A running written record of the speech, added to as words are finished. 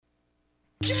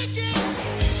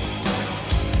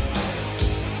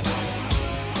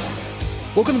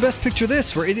Welcome to Best Picture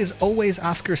This, where it is always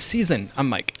Oscar season. I'm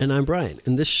Mike. And I'm Brian.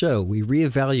 In this show, we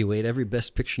reevaluate every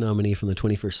Best Picture nominee from the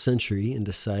 21st century and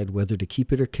decide whether to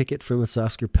keep it or kick it from its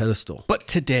Oscar pedestal. But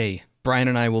today, Brian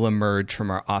and I will emerge from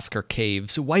our Oscar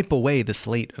caves, wipe away the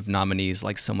slate of nominees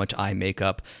like so much eye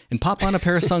makeup, and pop on a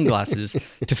pair of sunglasses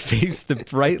to face the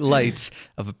bright lights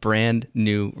of a brand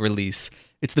new release.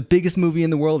 It's the biggest movie in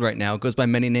the world right now. It goes by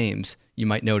many names. You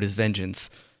might know it as Vengeance,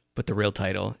 but the real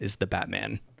title is The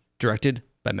Batman. Directed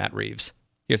by Matt Reeves.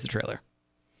 Here's the trailer.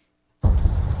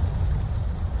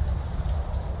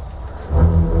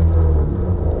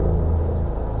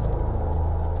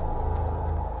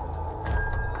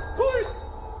 Police!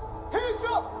 Hands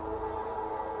up!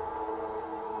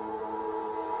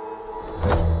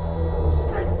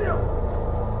 Stay still!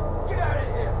 Get out of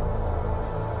here!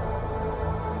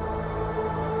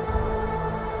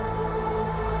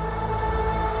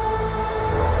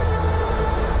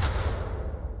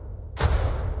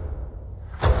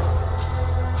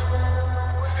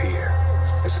 Fear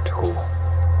is a tool.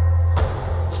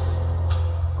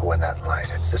 But when that light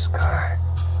hits the sky,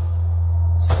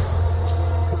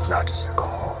 it's not just a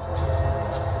call.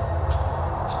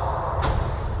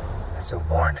 It's a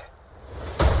warning.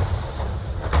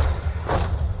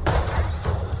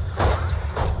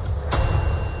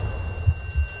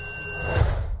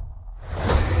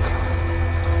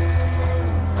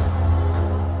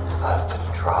 I've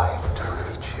been trying to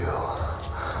reach you.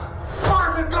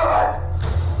 Find the gun!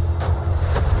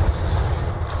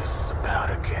 This is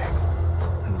about a king,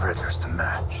 and Ritter's the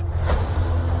match.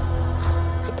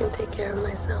 I can take care of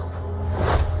myself.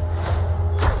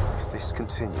 If this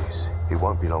continues, it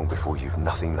won't be long before you've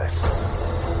nothing left.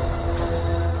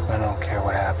 I don't care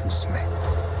what happens to me.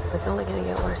 It's only gonna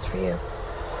get worse for you.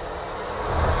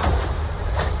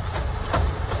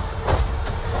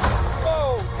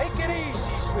 Whoa! Take it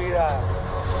easy, sweetheart.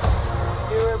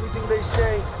 Hear everything they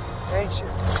say, ain't you?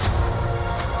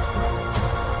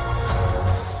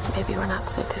 Maybe we're not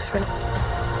so different.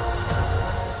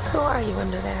 Who are you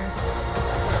under there?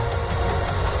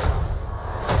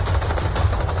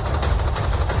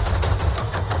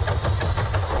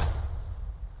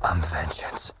 I'm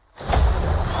Vengeance.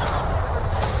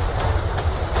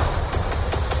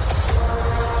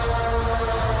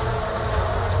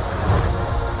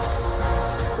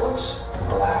 What's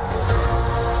black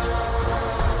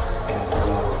and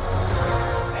blue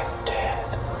and dead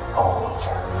all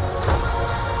over?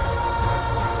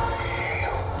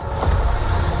 You.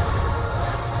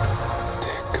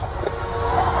 Dear God.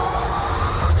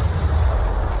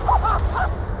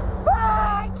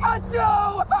 I got you!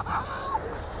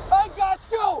 I got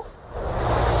you!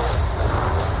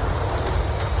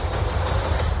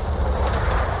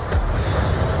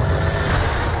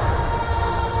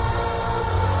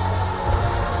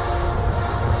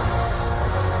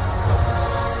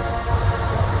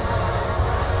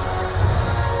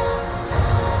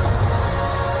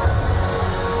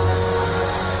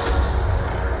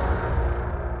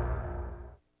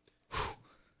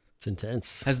 It's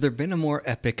intense. Has there been a more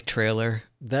epic trailer?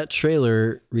 That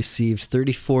trailer received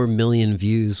 34 million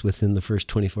views within the first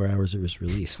 24 hours it was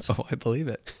released. Oh, I believe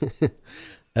it.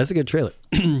 That's a good trailer.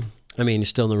 I mean, you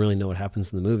still don't really know what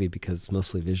happens in the movie because it's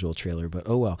mostly visual trailer, but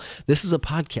oh well. This is a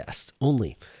podcast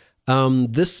only.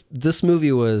 This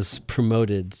movie was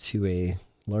promoted to a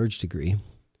large degree.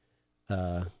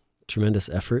 Tremendous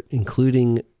effort,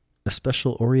 including a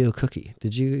special Oreo cookie.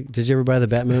 Did you ever buy the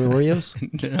Batman Oreos?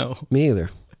 No. Me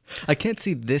either. I can't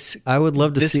see this. I would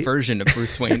love to this see version of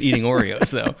Bruce Wayne eating Oreos,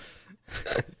 though.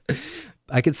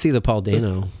 I could see the Paul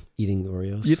Dano eating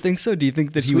Oreos. You think so? Do you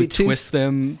think that he Sweet would tooth? twist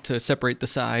them to separate the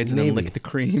sides and then Maybe. lick the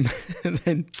cream and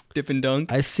then dip and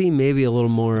dunk? I see maybe a little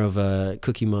more of a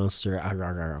Cookie Monster. Who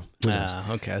knows?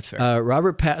 Okay, that's fair.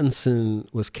 Robert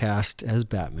Pattinson was cast as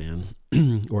Batman,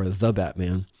 or the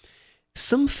Batman.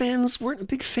 Some fans weren't a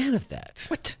big fan of that.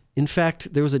 What? In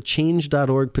fact, there was a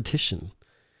change.org petition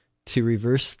to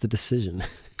reverse the decision.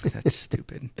 That's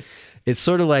stupid. It's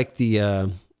sort of like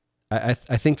the... I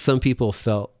think some people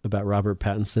felt about Robert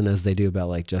Pattinson as they do about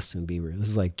like Justin Bieber. This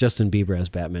is like Justin Bieber as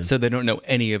Batman. So they don't know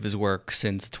any of his work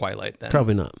since Twilight then?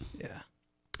 Probably not. Yeah.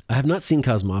 I have not seen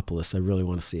Cosmopolis. I really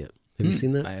want to see it. Have you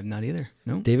seen that? I have not either.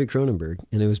 No. David Cronenberg.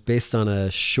 And it was based on a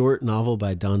short novel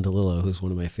by Don DeLillo, who's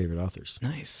one of my favorite authors.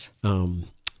 Nice.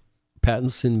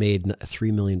 Pattinson made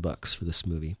 $3 million for this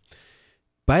movie.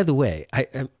 By the way,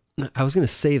 I was going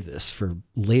to save this for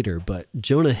later, but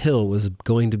Jonah Hill was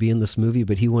going to be in this movie,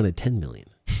 but he wanted $10 million.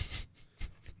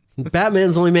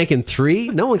 Batman's only making 3.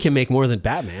 No one can make more than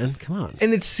Batman. Come on.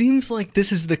 And it seems like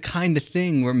this is the kind of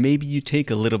thing where maybe you take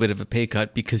a little bit of a pay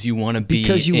cut because you want to be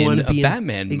in a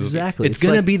Batman movie. Exactly. It's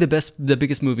going to be the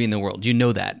biggest movie in the world. You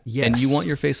know that. Yes. And you want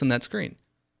your face on that screen.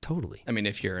 Totally. I mean,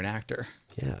 if you're an actor.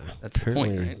 Yeah. That's the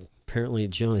point, right? Apparently,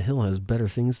 Jonah Hill has better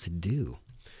things to do.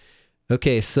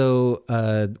 Okay, so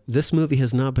this movie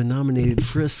has not been nominated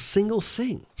for a single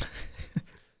thing.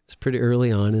 It's pretty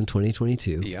early on in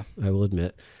 2022. Yeah. I will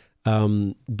admit.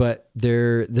 But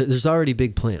there's already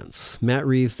big plans. Matt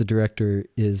Reeves, the director,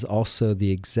 is also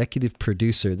the executive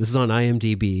producer. This is on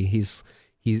IMDb. He's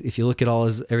if you look at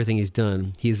everything he's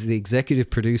done, he's the executive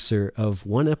producer of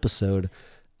one episode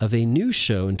of a new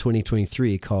show in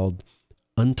 2023 called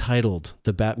Untitled,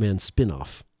 the Batman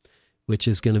spinoff, which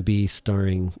is going to be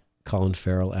starring Colin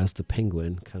Farrell as the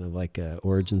Penguin, kind of like a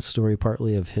origin story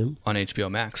partly of him. On HBO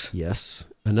Max. Yes.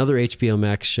 Another HBO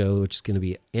Max show, which is going to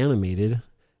be animated,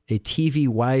 a TV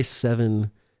Y7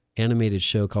 animated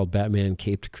show called Batman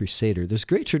Caped Crusader. There's a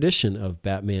great tradition of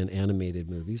Batman animated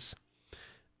movies.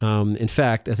 In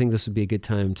fact, I think this would be a good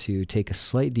time to take a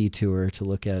slight detour to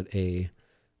look at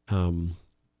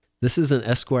this is an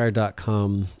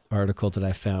Esquire.com article that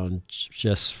I found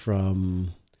just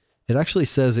from, it actually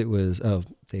says it was,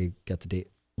 they got the date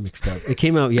mixed up. It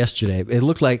came out yesterday. It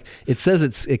looked like, it says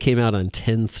it came out on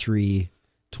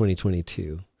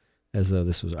 10/3/2022, as though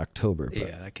this was October. But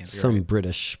Yeah, that can't be some right.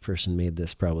 British person made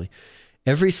this probably.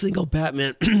 Every single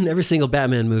Batman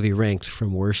movie ranked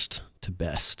from worst to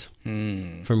best.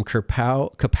 From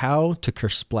Kerpow to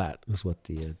Kersplat is what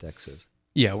the deck says.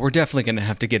 Yeah, we're definitely going to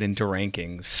have to get into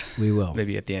rankings. We will.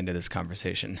 Maybe at the end of this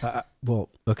conversation. Well,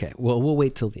 okay. Well, we'll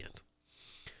wait till the end.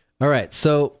 All right.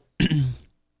 So,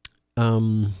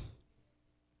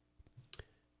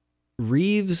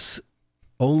 Reeves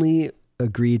only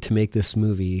agreed to make this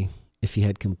movie if he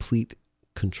had complete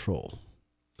control.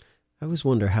 I always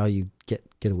wonder how you get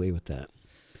away with that.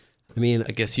 I mean,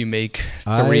 I guess you make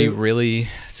 3 really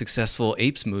successful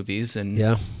Apes movies and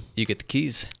yeah, you get the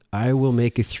keys. I will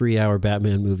make a 3-hour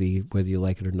Batman movie, whether you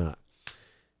like it or not.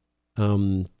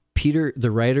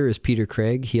 The writer is Peter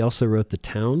Craig. He also wrote The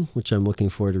Town, which I'm looking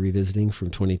forward to revisiting from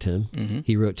 2010. Mm-hmm.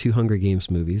 He wrote 2 Hunger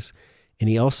Games movies. And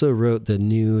he also wrote the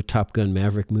new Top Gun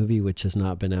Maverick movie, which has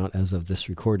not been out as of this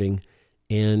recording.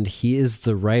 And he is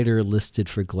the writer listed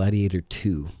for Gladiator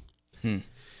 2.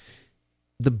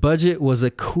 The budget was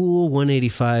a cool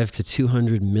 185 to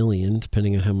 200 million,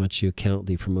 depending on how much you count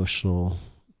the promotional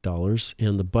dollars.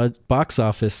 And the box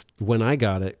office, when I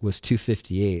got it, was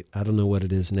 258. I don't know what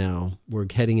it is now. We're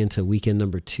heading into weekend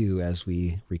number 2 as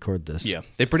we record this. Yeah,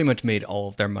 they pretty much made all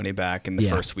of their money back in the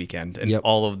first weekend, and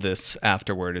all of this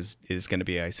afterward is going to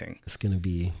be icing. It's going to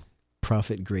be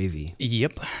profit gravy.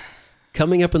 Yep.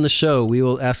 Coming up in the show, we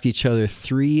will ask each other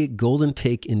 3 golden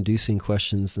take inducing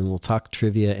questions, and we'll talk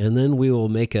trivia, and then we will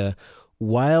make a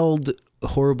wild,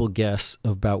 horrible guess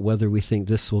about whether we think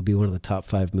this will be one of the top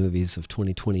 5 movies of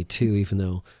 2022, even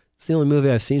though it's the only movie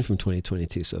I've seen from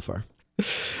 2022 so far.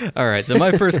 All right, so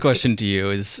my first question to you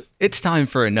is, it's time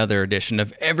for another edition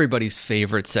of everybody's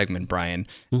favorite segment, Brian.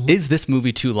 Mm-hmm. Is this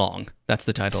movie too long? That's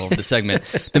the title of the segment.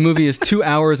 The movie is 2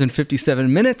 hours and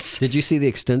 57 minutes. Did you see the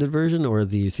extended version or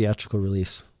the theatrical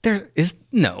release? There's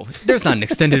not an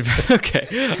extended.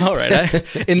 Okay, all right.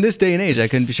 In this day and age, I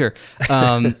couldn't be sure.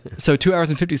 So 2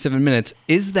 hours and 57 minutes.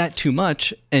 Is that too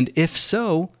much? And if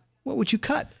so, what would you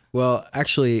cut? Well,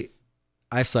 actually,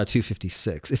 I saw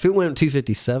 256. If it went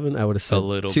 257, I would have said A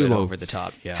little too bit long. over the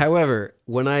top. Yeah. However,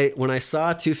 when I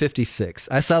saw 256,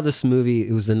 I saw this movie.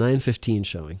 It was the 9:15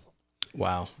 showing.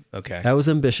 Wow. Okay. That was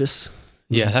ambitious.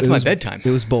 Yeah, that's my bedtime. It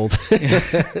was bold.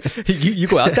 You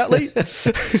go out that late?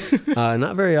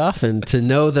 Not very often. To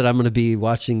know that I'm going to be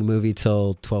watching a movie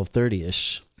till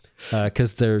 12:30ish,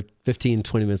 because there are 15,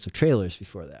 20 minutes of trailers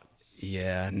before that.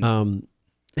 Yeah.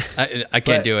 I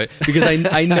can't do it because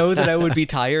I know that I would be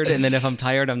tired, and then if I'm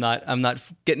tired, I'm not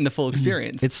getting the full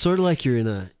experience. It's sort of like you're in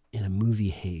a movie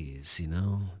haze, you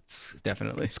know. It's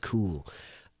Definitely. it's cool.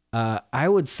 I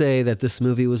would say that this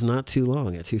movie was not too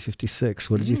long at 256.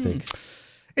 What did you think?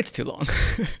 It's too long.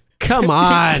 Come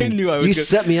on, You knew I was you gonna-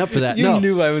 set me up for that. You no,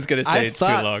 knew I was going to say it's too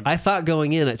long. I thought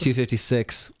going in at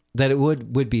 256 that it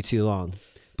would be too long,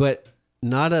 but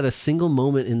not at a single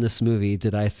moment in this movie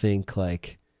did I think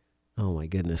like, oh my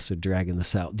goodness, they're dragging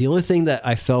this out. The only thing that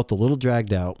I felt a little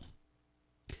dragged out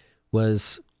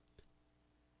was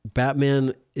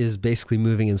Batman is basically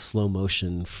moving in slow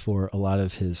motion for a lot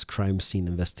of his crime scene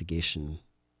investigation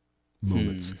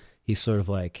moments. He's sort of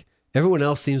like, everyone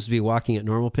else seems to be walking at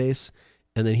normal pace,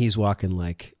 and then he's walking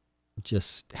like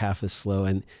just half as slow.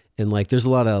 And like, there's a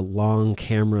lot of long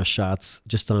camera shots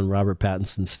just on Robert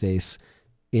Pattinson's face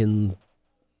in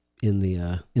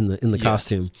the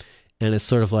costume. And it's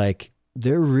sort of like,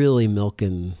 they're really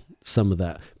milking some of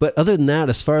that. But other than that,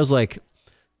 as far as like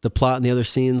the plot and the other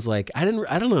scenes, like I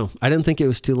don't know. I didn't think it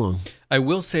was too long. I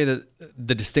will say that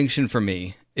the distinction for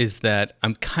me is that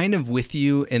I'm kind of with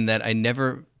you in that I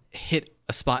never hit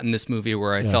a spot in this movie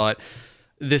where I thought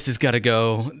this has got to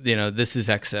go, this is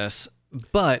excess.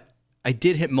 But I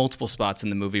did hit multiple spots in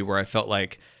the movie where I felt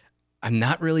like I'm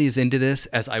not really as into this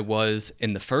as I was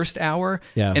in the first hour.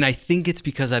 Yeah. And I think it's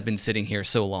because I've been sitting here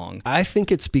so long. I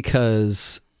think it's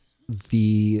because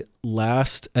the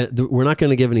last, we're not going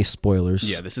to give any spoilers.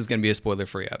 Yeah, this is going to be a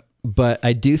spoiler-free app. But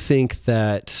I do think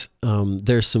that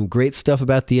there's some great stuff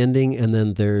about the ending, and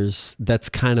then there's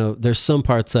some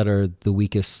parts that are the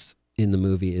weakest in the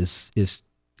movie is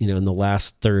in the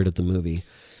last third of the movie.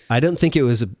 I don't think it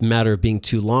was a matter of being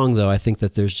too long, though. I think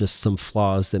that there's just some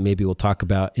flaws that maybe we'll talk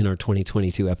about in our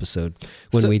 2022 episode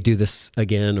when we do this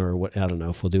again, or what. I don't know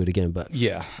if we'll do it again, but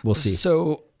yeah, we'll see.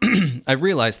 So I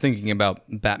realized thinking about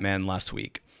Batman last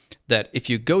week that if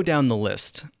you go down the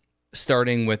list,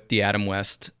 starting with the Adam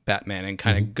West Batman and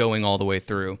kind of going all the way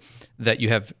through, that you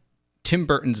have Tim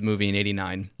Burton's movie in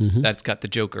 '89 that's got the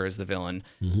Joker as the villain.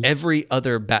 Every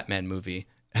other Batman movie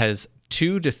has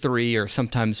 2 to 3 or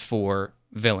sometimes 4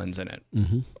 villains in it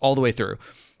all the way through.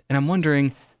 And I'm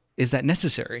wondering, is that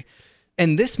necessary?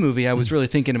 And this movie, I was really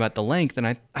thinking about the length, and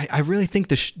I really think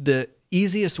the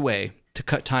easiest way to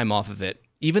cut time off of it,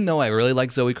 even though I really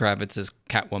like Zoe Kravitz as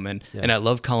Catwoman, and I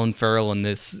love Colin Farrell and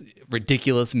this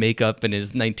ridiculous makeup and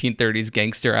his 1930s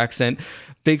gangster accent,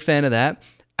 big fan of that.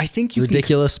 I think you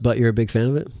ridiculous, but you're a big fan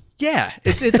of it? Yeah,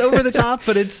 it's over the top,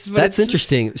 but that's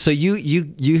interesting. So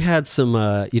you had some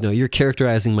you're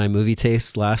characterizing my movie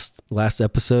taste last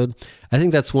episode. I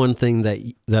think that's one thing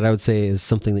that I would say is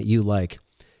something that you like.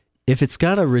 If it's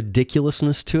got a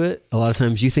ridiculousness to it, a lot of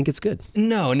times you think it's good.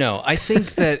 No. I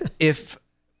think that if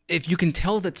you can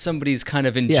tell that somebody's kind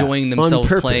of enjoying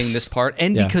themselves playing this part,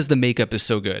 and because the makeup is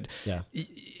so good,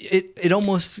 it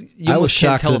almost you almost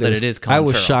can't tell that it is Colin Farrell. I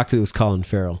was shocked it was Colin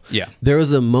Farrell. Yeah, there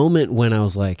was a moment when I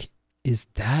was like, is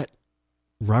that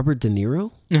Robert De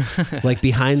Niro? Like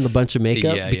behind the bunch of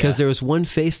makeup? Because there was one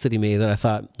face that he made that I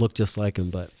thought looked just like him.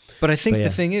 But I think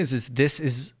the thing is this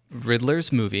is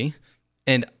Riddler's movie.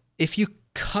 And if you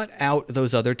cut out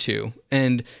those other two,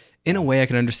 and in a way I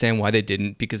can understand why they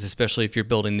didn't, because especially if you're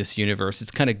building this universe,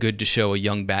 it's kind of good to show a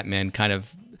young Batman kind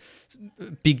of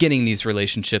beginning these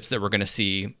relationships that we're going to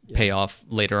see pay off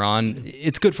later on.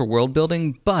 It's good for world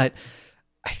building, but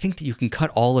I think that you can cut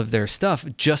all of their stuff,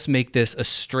 just make this a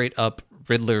straight up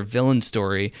Riddler villain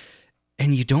story,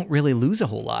 and you don't really lose a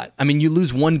whole lot. I mean, you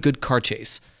lose one good car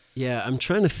chase. Yeah, I'm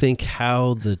trying to think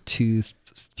how the two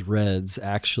threads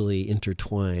actually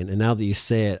intertwine. And now that you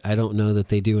say it, I don't know that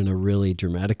they do in a really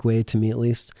dramatic way, to me at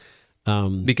least.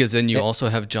 Because then you also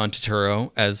have John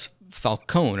Turturro as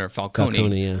Falcone.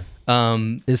 Falcone, yeah.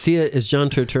 Is John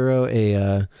Turturro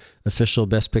a official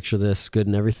Best Picture this good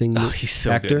in everything he's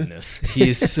so actor? Good in this. He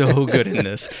is so good in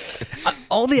this.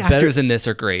 All the actors in this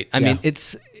are great. I mean,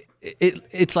 it's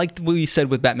like we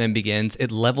said with Batman Begins. It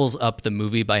levels up the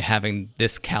movie by having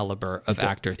this caliber of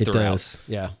actor throughout. It does,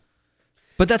 yeah.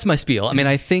 But that's my spiel. I mean,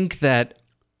 I think that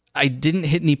I didn't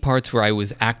hit any parts where I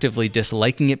was actively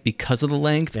disliking it because of the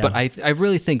length, but I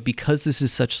really think because this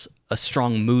is such a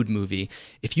strong mood movie,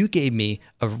 if you gave me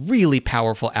a really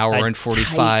powerful hour and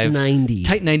 45,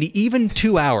 tight 90, even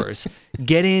 2 hours,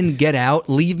 get in, get out,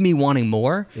 leave me wanting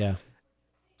more. Yeah.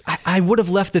 I would have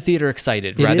left the theater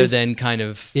excited rather than kind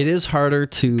of. It is harder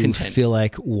to feel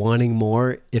like wanting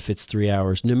more if it's 3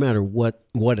 hours, no matter what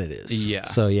it is. Yeah.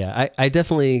 So yeah, I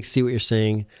definitely see what you're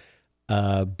saying.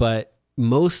 But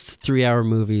most 3 hour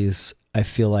movies, I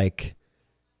feel like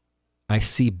I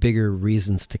see bigger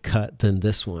reasons to cut than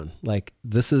this one. Like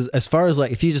this is, as far as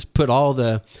like, if you just put all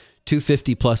the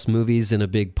 250 plus movies in a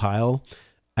big pile,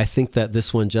 I think that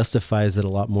this one justifies it a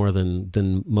lot more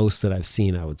than most that I've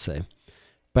seen, I would say.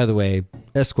 By the way,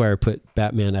 Esquire put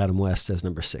Batman Adam West as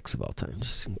number 6 of all time,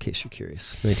 just in case you're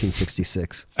curious.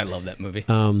 1966. I love that movie.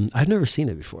 I've never seen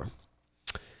it before.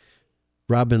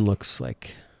 Robin looks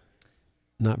like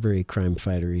not very crime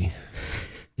fightery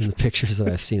in the pictures that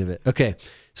I've seen of it. Okay,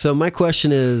 so my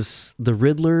question is, the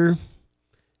Riddler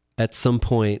at some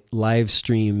point live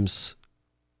streams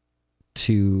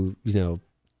to,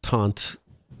 taunt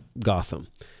Gotham.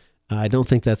 I don't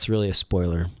think that's really a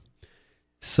spoiler.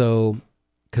 So,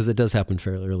 because it does happen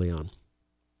fairly early on.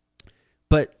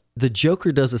 But the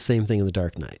Joker does the same thing in The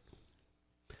Dark Knight.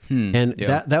 And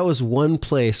yeah. that was one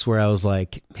place where I was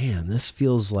like, man, this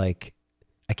feels like,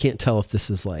 I can't tell if this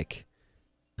is like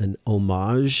an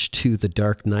homage to The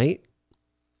Dark Knight,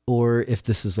 or if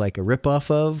this is like a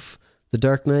ripoff of The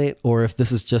Dark Knight, or if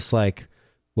this is just like,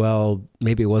 well,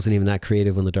 maybe it wasn't even that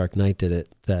creative when The Dark Knight did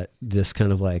it, that this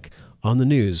kind of like, on the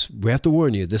news, we have to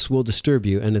warn you, this will disturb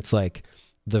you. And it's like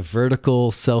the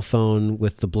vertical cell phone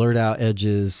with the blurred out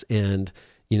edges, and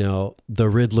you know, the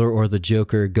Riddler or the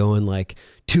Joker going like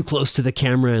too close to the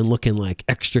camera and looking like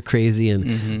extra crazy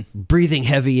and breathing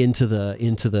heavy into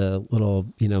the little,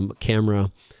 you know, camera.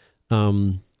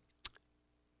 Did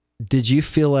you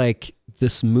feel like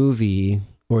this movie,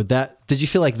 or did you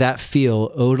feel like that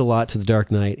feel owed a lot to The Dark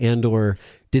Knight, and or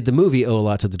did the movie owe a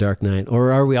lot to The Dark Knight,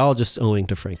 or are we all just owing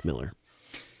to Frank Miller?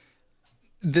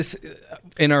 There's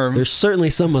certainly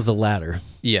some of the latter.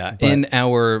 Yeah, in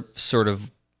our sort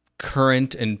of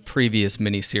current and previous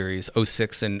miniseries,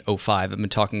 06 and 05, I've been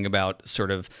talking about sort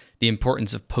of the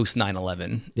importance of post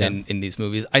 9/11 in these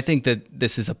movies. I think that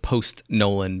this is a post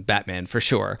Nolan Batman for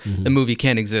sure. The movie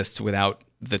can't exist without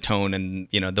the tone and,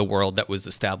 you know, the world that was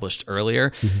established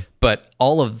earlier. But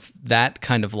all of that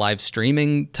kind of live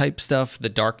streaming type stuff, the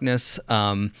darkness,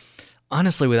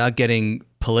 honestly, without getting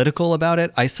political about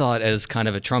it, I saw it as kind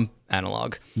of a Trump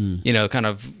analog, you know, kind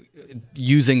of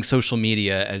using social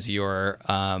media as your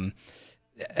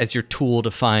tool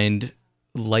to find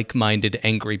like-minded,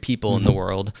 angry people in the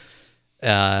world.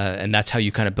 And that's how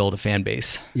you kind of build a fan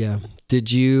base. Yeah.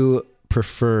 Did you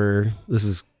prefer, this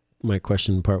is my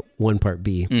question, part 1, part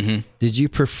B. Did you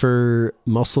prefer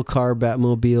muscle car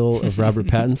Batmobile of Robert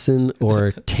Pattinson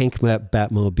or tank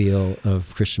Batmobile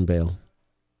of Christian Bale?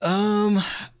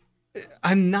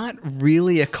 I'm not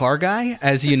really a car guy,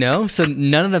 as you know, so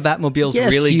none of the Batmobiles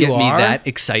Yes, really you get me are. that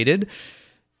excited.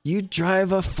 You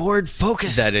drive a Ford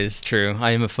Focus. That is true.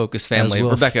 I am a Focus family.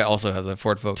 Rebecca also has a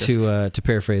Ford Focus. To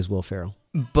paraphrase Will Ferrell.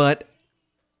 But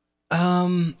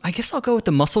I guess I'll go with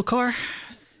the muscle car.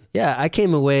 Yeah, I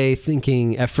came away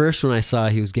thinking, at first when I saw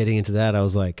he was getting into that, I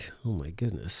was like, oh my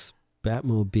goodness,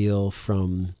 Batmobile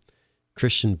from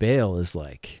Christian Bale is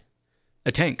like...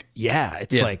 A tank. Yeah,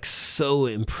 it's like so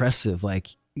impressive. Like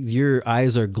your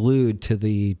eyes are glued to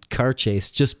the car chase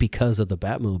just because of the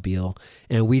Batmobile.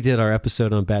 And we did our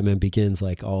episode on Batman Begins,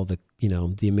 like all the, you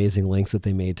know, the amazing lengths that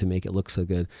they made to make it look so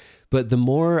good. But the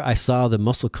more I saw the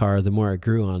muscle car, the more it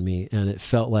grew on me. And it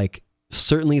felt like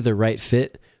certainly the right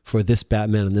fit for this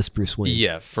Batman and this Bruce Wayne.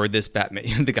 Yeah, for this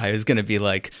Batman, the guy who's going to be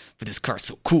like, but this car's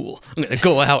so cool. I'm going to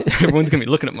go out. Everyone's going to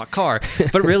be looking at my car.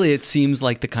 But really, it seems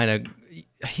like the kind of...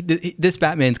 this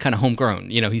Batman's kind of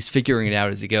homegrown, you know, he's figuring it out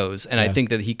as he goes. And I think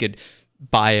that he could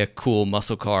buy a cool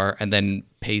muscle car and then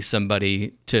pay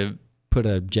somebody to put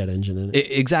a jet engine in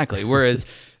it. Exactly. Whereas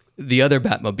the other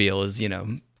Batmobile is, you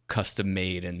know, custom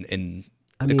made and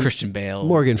Christian Bale.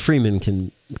 Morgan Freeman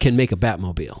can make a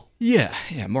Batmobile. Yeah.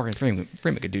 Morgan Freeman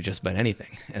could do just about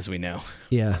anything, as we know.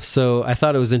 Yeah. So I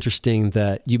thought it was interesting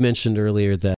that you mentioned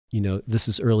earlier that, you know, this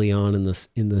is early on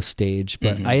in the stage,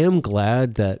 but I am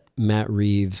glad that Matt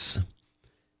Reeves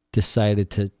decided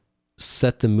to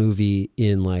set the movie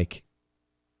in like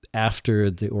after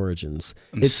the origins.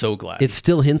 I'm so glad. It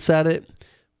still hints at it,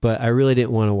 but I really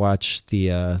didn't want to watch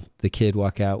the kid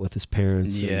walk out with his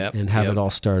parents and have it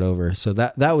all start over. So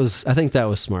I think that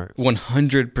was smart.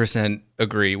 100%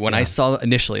 agree. When I saw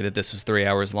initially that this was 3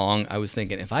 hours long, I was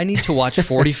thinking, if I need to watch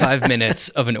 45 minutes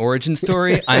of an origin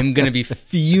story, I'm going to be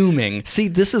fuming. See,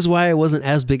 this is why I wasn't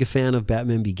as big a fan of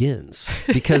Batman Begins,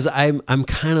 because I'm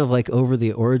kind of like over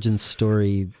the origin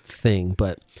story thing,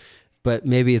 but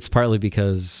maybe it's partly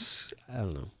because, I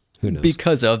don't know. Who knows?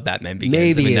 Because of Batman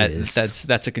Begins. Maybe I mean,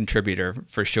 that's a contributor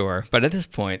for sure. But at this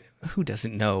point, who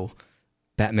doesn't know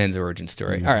Batman's origin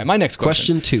story? All right, my next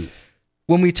question. Question 2.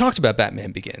 When we talked about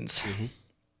Batman Begins,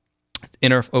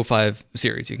 in our 05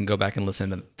 series, you can go back and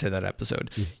listen to that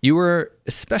episode. You were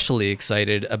especially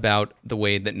excited about the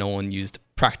way that Nolan used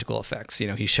practical effects. You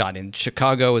know, he shot in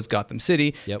Chicago as Gotham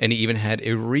City, and he even had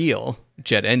a real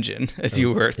jet engine, as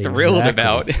you were thrilled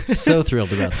about. So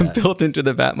thrilled about that. Built into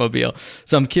the Batmobile.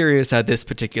 So I'm curious how this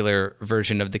particular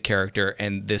version of the character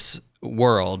and this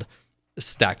world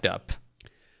stacked up.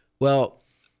 Well,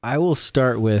 I will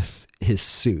start with his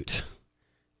suit,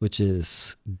 which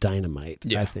is dynamite,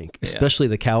 I think. Especially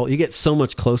the cowl. You get so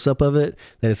much close up of it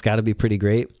that it's got to be pretty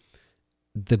great.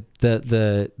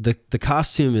 The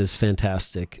costume is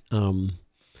fantastic.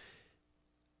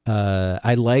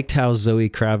 I liked how Zoe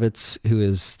Kravitz, who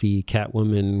is the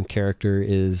Catwoman character,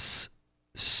 is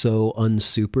so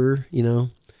unsuper, you know.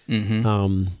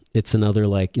 It's another,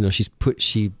 like, you know,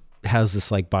 she has this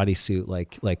like bodysuit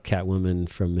like Catwoman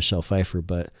from Michelle Pfeiffer,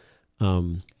 but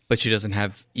but she doesn't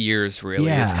have ears really.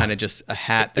 Yeah. It's kind of just a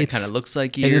hat that kind of looks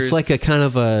like ears. And it's like a kind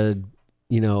of a,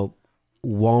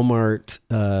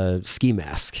 Walmart ski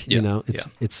mask. Yeah,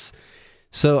 It's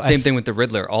so same thing with the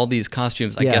Riddler. All these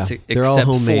costumes, I Yeah, guess, they're all except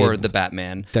for homemade. the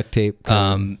Batman, duct tape.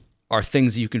 are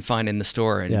things you can find in the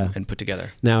store and put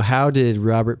together. Now, how did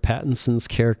Robert Pattinson's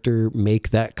character make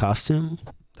that costume?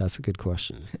 That's a good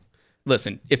question.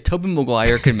 Listen, if Tobey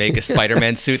Maguire could make a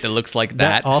Spider-Man suit that looks like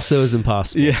that, also is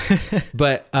impossible. Yeah.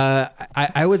 But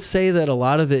I would say that a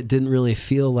lot of it didn't really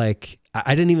feel like,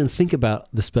 I didn't even think about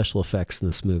the special effects in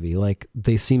this movie. Like,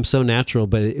 they seem so natural,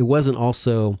 but it wasn't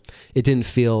also, it didn't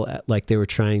feel like they were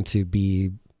trying to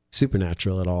be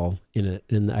supernatural at all in it.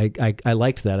 And I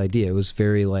liked that idea. It was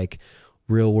very like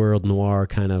real world noir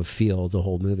kind of feel, the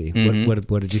whole movie.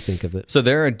 What did you think of it? So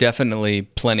there are definitely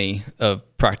plenty of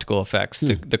practical effects.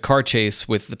 The car chase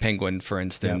with the penguin, for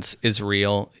instance, is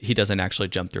real. He doesn't actually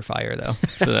jump through fire, though.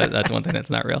 So that's one thing that's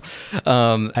not real.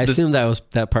 I assume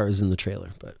that part was in the trailer,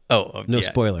 but no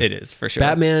spoiler. It is, for sure.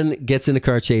 Batman gets in a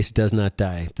car chase, does not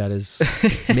die. That is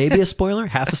maybe a spoiler,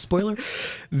 half a spoiler.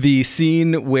 The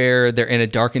scene where they're in a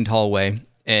darkened hallway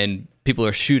and people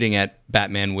are shooting at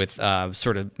Batman with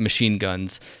sort of machine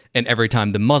guns, and every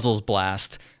time the muzzles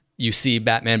blast, you see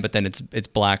Batman, but then it's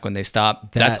black when they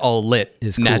stop. That's all lit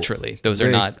naturally. Those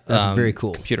are not very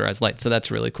cool computerized lights. So that's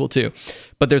really cool too.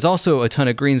 But there's also a ton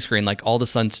of green screen. Like all the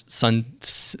sunset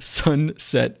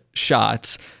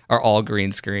shots are all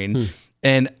green screen.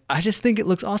 And I just think it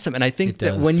looks awesome. And I think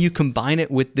that when you combine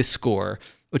it with this score,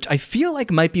 which I feel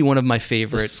like might be one of my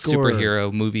favorite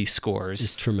superhero movie scores.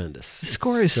 It's tremendous. The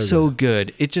score is so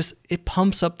good. It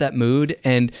pumps up that mood,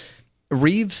 and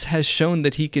Reeves has shown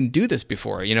that he can do this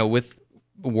before. With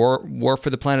War for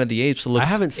the Planet of the Apes looks I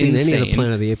haven't seen insane. any of the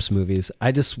Planet of the Apes movies.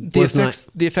 I just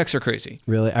the effects are crazy.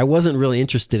 Really, I wasn't really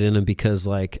interested in them because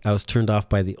I was turned off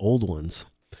by the old ones.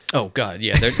 Oh God,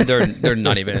 yeah, they're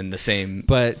not even in the same.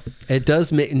 But it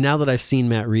does make, now that I've seen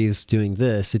Matt Reeves doing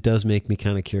this, it does make me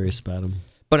kind of curious about him.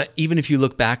 But even if you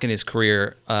look back in his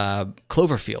career,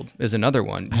 Cloverfield is another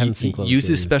one. I haven't seen Cloverfield. He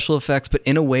uses special effects, but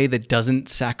in a way that doesn't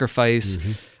sacrifice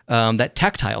that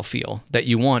tactile feel that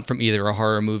you want from either a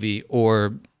horror movie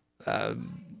or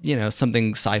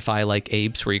something sci-fi like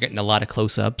Apes, where you're getting a lot of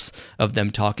close-ups of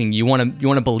them talking. You want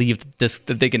to believe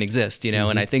that they can exist,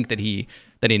 and I think that he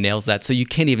nails that. So you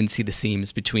can't even see the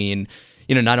seams between.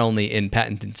 Not only in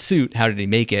Pattinson's suit, how did he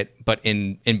make it, but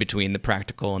in between the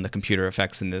practical and the computer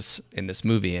effects in this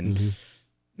movie. And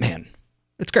man,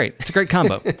 it's great. It's a great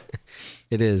combo.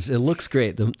 It is. It looks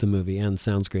great, the movie, and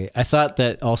sounds great. I thought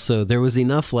that also there was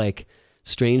enough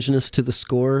strangeness to the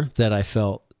score that I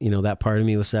felt, that part of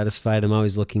me was satisfied. I'm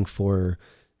always looking for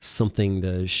something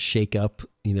to shake up,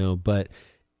 but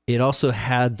it also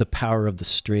had the power of the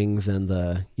strings and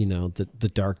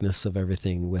the darkness of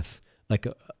everything with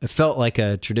it felt like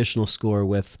a traditional score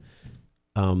with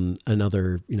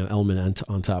another element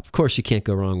on top. Of course, you can't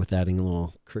go wrong with adding a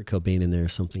little Kurt Cobain in there or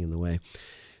something in the way.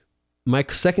 My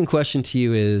second question to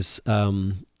you is,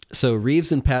 so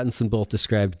Reeves and Pattinson both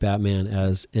described Batman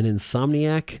as an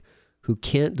insomniac who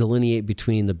can't delineate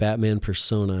between the Batman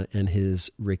persona and his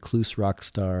recluse rock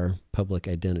star public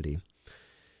identity.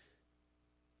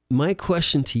 My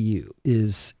question to you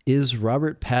is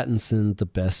Robert Pattinson the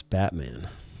best Batman?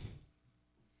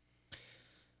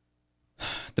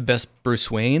 The best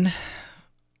Bruce Wayne?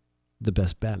 The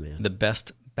best Batman. The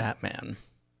best Batman.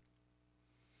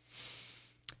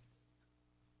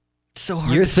 It's so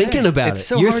hard You're to say. thinking about It's it.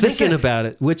 so You're hard to thinking say. about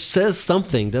it, which says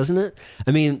something, doesn't it?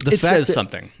 I mean, It says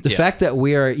something. The Yeah. fact that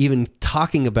we are even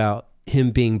talking about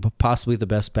him being possibly the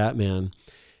best Batman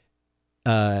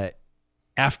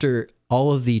after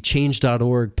all of the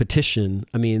change.org petition.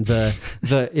 I mean, I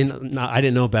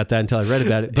didn't know about that until I read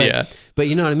about it. But, Yeah. but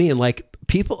you know what I mean? A lot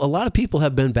of people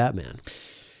have been Batman.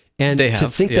 And They to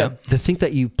have, think yeah.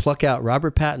 that you pluck out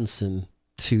Robert Pattinson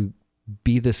to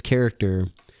be this character,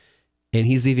 and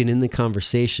he's even in the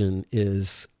conversation,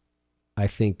 is, I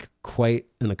think, quite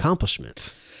an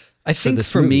accomplishment. I think this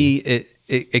for movie. me,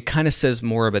 it kind of says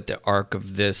more about the arc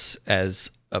of this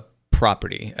as a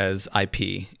property, as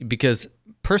IP, because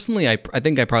personally, I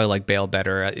think I probably like Bale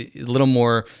better. A little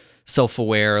more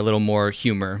self-aware, a little more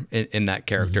humor in that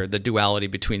character. The duality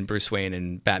between Bruce Wayne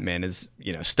and Batman is,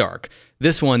 stark.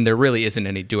 This one, there really isn't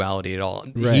any duality at all.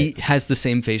 Right. He has the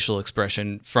same facial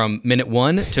expression from minute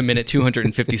 1 to minute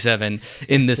 257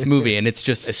 in this movie, and it's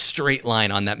just a straight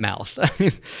line on that mouth. I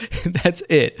mean, that's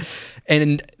it.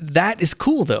 And that is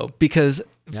cool, though, because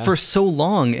for so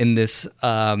long in this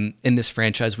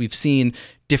franchise, we've seen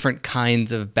different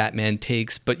kinds of Batman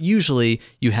takes, but usually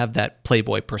you have that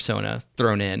Playboy persona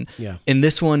thrown in. Yeah. In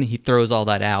this one, he throws all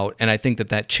that out, and I think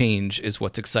that change is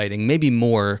what's exciting, maybe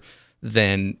more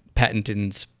than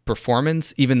Pattinson's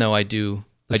performance, even though I do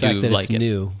That like it's it.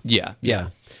 new. Yeah.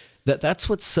 That's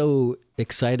what's so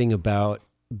exciting about.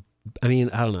 I mean,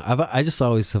 I don't know. I just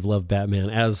always have loved Batman,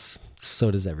 as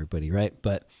so does everybody, right?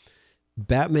 But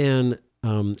Batman,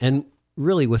 and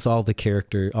really with all the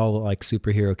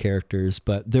superhero characters,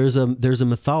 but there's a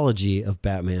mythology of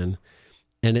Batman,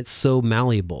 and it's so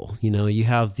malleable. You know, you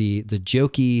have the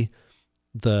jokey,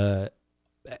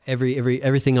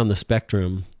 everything on the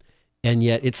spectrum. And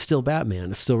yet it's still Batman.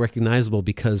 It's still recognizable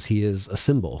because he is a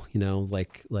symbol, you know,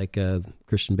 like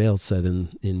Christian Bale said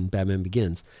in Batman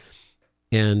Begins.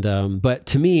 And but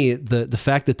to me, the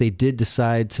fact that they did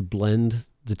decide to blend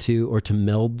the two or to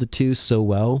meld the two so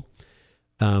well,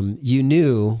 you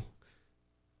knew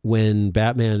when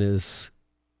Batman is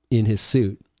in his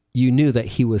suit, you knew that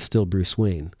he was still Bruce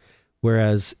Wayne.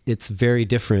 Whereas it's very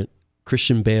different.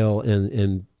 Christian Bale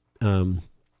and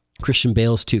Christian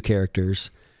Bale's two characters,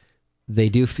 they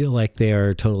do feel like they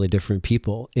are totally different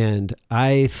people. And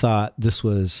I thought this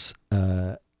was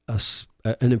an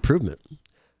improvement.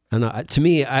 And to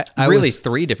me, I really was,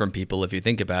 three different people if you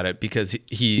think about it, because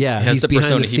he has has the behind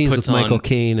persona the he scenes puts with on. Michael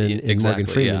Caine and Exactly, Morgan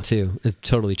Freeman yeah. too. It's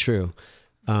totally true.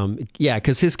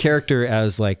 Because his character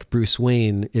as like Bruce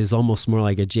Wayne is almost more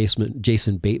like a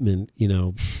Jason Bateman, you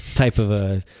know, type of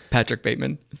a Patrick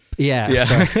Bateman. yeah.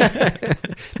 Sorry.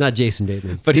 Not Jason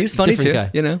Bateman, But he's funny too,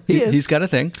 different guy. you know. He is. He's got a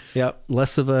thing. Yeah,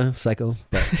 less of a psycho.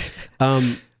 But,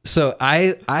 so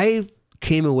I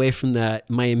came away from that.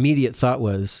 My immediate thought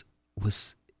was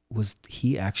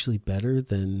he actually better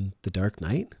than The Dark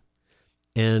Knight?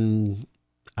 And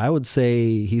I would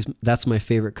say that's my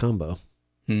favorite combo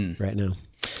right now.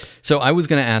 So I was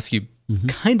going to ask you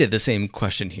kind of the same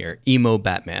question here. Emo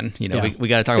Batman. You know, Yeah. we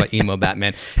got to talk about emo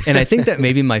Batman. And I think that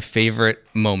maybe my favorite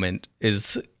moment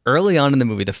is early on in the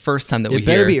movie, the first time that we It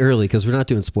better hear... be early because we're not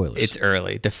doing spoilers. It's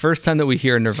early. The first time that we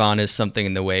hear Nirvana's Something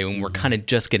in the Way, when we're kind of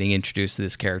just getting introduced to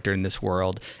this character in this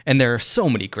world. And there are so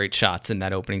many great shots in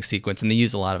that opening sequence, and they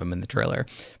use a lot of them in the trailer.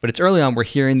 But it's early on, we're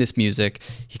hearing this music.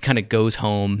 He kind of goes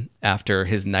home after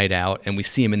his night out, and we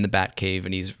see him in the Batcave,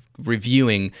 and he's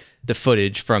reviewing the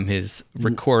footage from his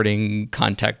recording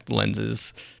contact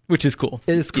lenses, which is cool.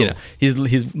 It is cool. You know,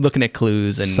 he's looking at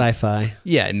clues and sci-fi.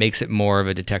 yeah, it makes it more of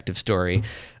a detective story.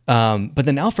 But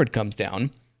then Alfred comes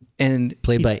down and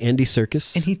Played by Andy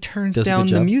Serkis. and he turns Does a down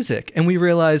good the job. music, and we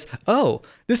realize, oh,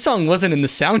 this song wasn't in the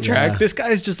soundtrack. Yeah. This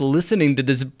guy's just listening to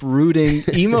this brooding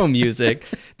emo music.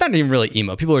 Not even really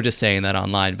emo. People are just saying that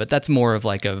online, but that's more of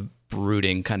like a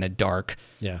brooding kind of dark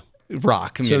Yeah.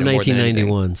 rock. So more than anything.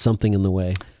 1991, Something in the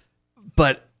Way.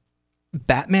 But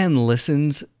Batman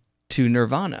listens to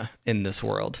Nirvana in this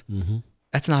world. Mm-hmm.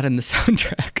 That's not in the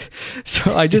soundtrack.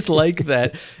 So I just like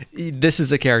that this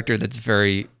is a character that's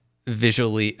very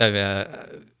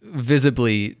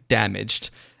visibly damaged,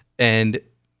 and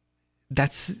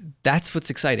that's what's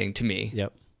exciting to me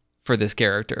Yep. for this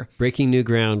character. Breaking new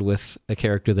ground with a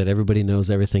character that everybody knows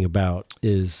everything about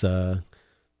is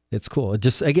it's cool. It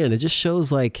just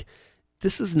shows like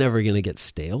this is never going to get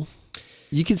stale.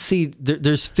 You can see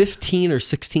there's 15 or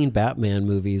 16 Batman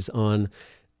movies on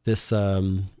this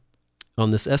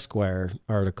Esquire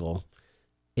article,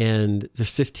 and there's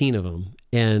 15 of them.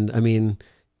 And I mean,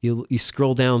 you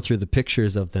scroll down through the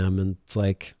pictures of them, and it's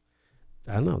like,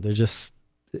 I don't know,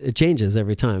 it changes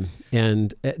every time.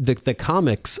 And the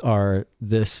comics are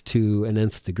this to an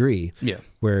nth degree. Yeah.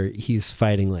 Where he's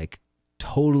fighting like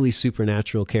totally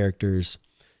supernatural characters,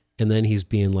 and then he's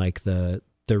being like the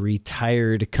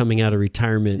retired, coming out of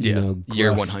retirement, Yeah. you know, Year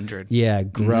gruff- 100. Yeah,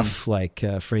 gruff like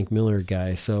Frank Miller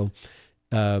guy. So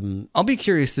I'll be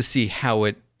curious to see how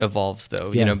it evolves,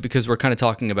 though, Yeah. you know, because we're kind of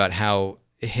talking about how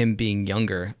him being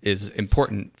younger is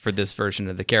important for this version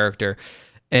of the character.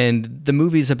 And the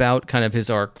movie's about kind of his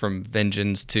arc from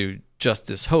vengeance to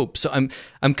justice, hope. So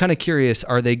I'm kind of curious,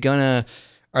 are they gonna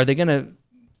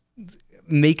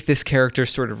make this character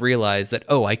sort of realize that,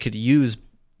 oh, I could use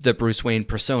the Bruce Wayne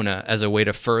persona as a way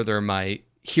to further my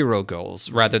hero goals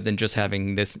rather than just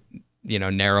having this, you know,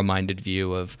 narrow-minded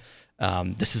view of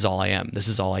this is all I am, this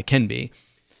is all I can be.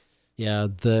 yeah,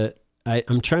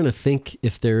 I'm trying to think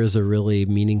if there is a really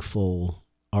meaningful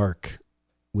arc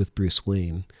with Bruce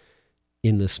Wayne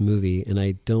in this movie, and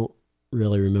I don't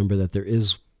really remember that there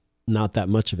is not that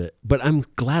much of it, but I'm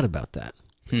glad about that.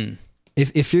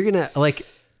 If you're gonna like,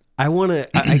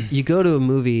 you go to a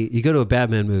movie, you go to a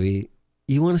Batman movie,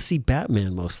 you want to see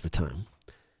Batman most of the time.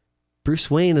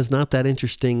 Bruce Wayne is not that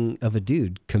interesting of a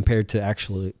dude compared to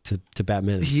actually to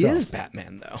Batman himself. He is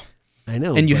Batman, though. I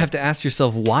know. And you have to ask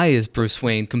yourself, why is Bruce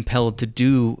Wayne compelled to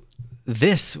do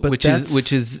this, which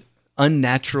is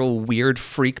unnatural, weird,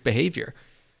 freak behavior?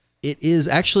 It is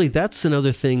actually, that's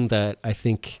another thing that I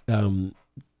think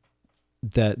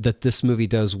that this movie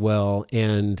does well,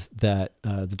 and that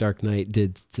The Dark Knight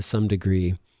did to some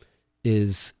degree,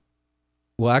 is,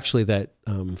 well, actually that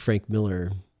Frank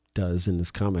Miller does in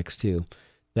his comics too,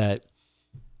 that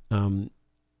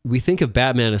we think of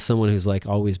Batman as someone who's like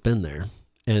always been there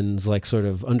and is like sort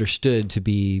of understood to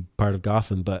be part of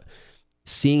Gotham, but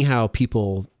seeing how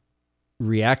people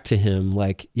react to him,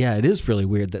 like, yeah, it is really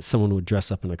weird that someone would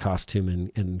dress up in a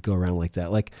costume and go around like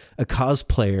that. Like a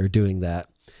cosplayer doing that,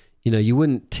 you know, you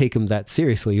wouldn't take him that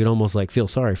seriously. You'd almost like feel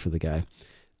sorry for the guy.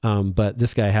 But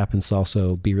this guy happens to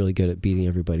also be really good at beating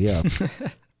everybody up.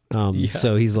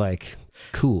 So he's like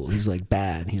cool. He's like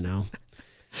bad, you know?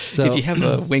 So if you have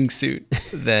a wingsuit,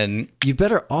 then you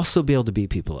better also be able to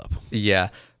beat people up. Yeah.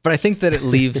 But I think that it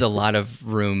leaves a lot of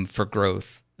room for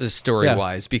growth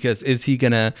story-wise, because is he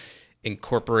going to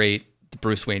incorporate the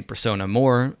Bruce Wayne persona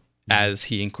more as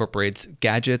he incorporates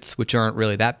gadgets, which aren't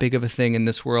really that big of a thing in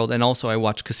this world? And also I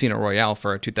watched Casino Royale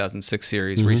for our 2006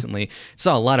 series recently.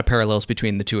 Saw a lot of parallels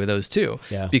between the two of those too.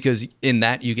 Yeah. Because in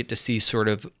that you get to see sort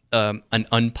of an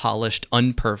unpolished,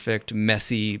 unperfect,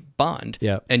 messy Bond.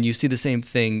 Yeah. And you see the same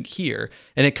thing here.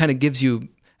 And it kind of gives you,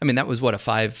 I mean, that was what, a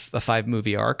five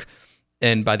movie arc.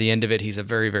 And by the end of it, he's a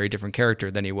very, very different character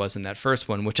than he was in that first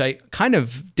one, which I kind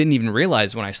of didn't even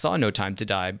realize when I saw No Time to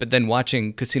Die. But then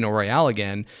watching Casino Royale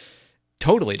again,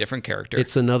 totally different character.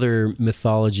 It's another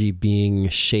mythology being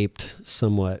shaped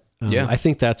somewhat. I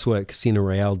think that's what Casino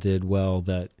Royale did well.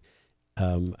 That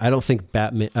I don't think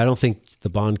the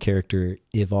Bond character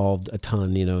evolved a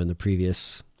ton, you know, in the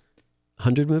previous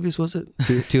 100 movies, was it?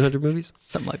 200 movies?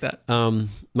 Something like that.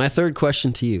 My third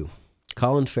question to you,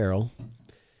 Colin Farrell.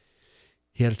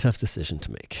 He had a tough decision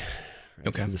to make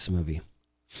for this movie.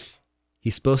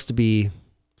 He's supposed to be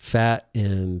fat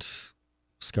and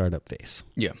scarred up face.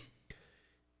 Yeah.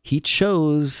 He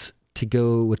chose to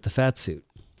go with the fat suit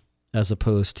as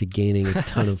opposed to gaining a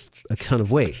ton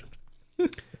of weight.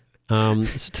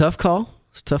 It's a tough call.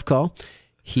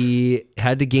 He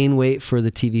had to gain weight for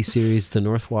the TV series The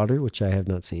North Water, which I have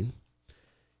not seen.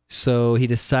 So he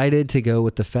decided to go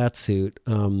with the fat suit.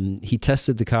 He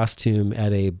tested the costume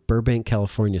at a Burbank,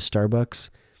 California Starbucks,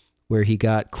 where he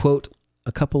got, quote,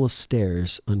 a couple of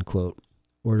stares, unquote,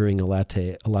 ordering a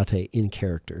latte in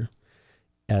character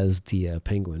as the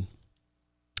Penguin.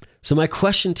 So my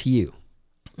question to you,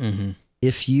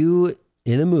 if you,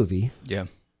 in a movie,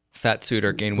 fat suit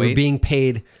or gain were weight, being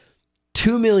paid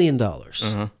 $2 million,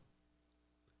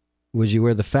 would you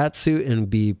wear the fat suit and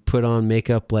be put on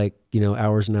makeup like, you know,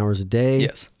 hours and hours a day?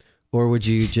 Yes. Or would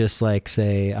you just like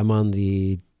say, I'm on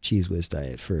the Cheese Whiz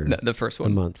diet for the first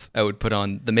one, a month? I would put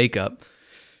on the makeup,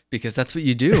 because that's what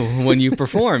you do when you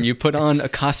perform. You put on a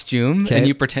costume and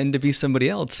you pretend to be somebody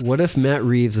else. What if Matt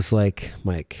Reeves is like,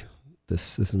 Mike,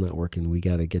 this is not working. We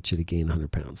got to get you to gain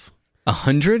 100 pounds.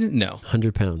 100? No.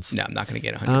 100 pounds. No, I'm not going to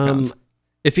gain 100 pounds.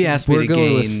 If he asked me to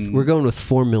gain... We're going with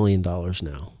 $4 million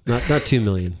now. Not $2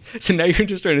 million. So now you're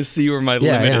just trying to see where my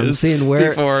limit is. I'm seeing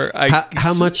where...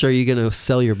 How much are you going to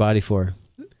sell your body for?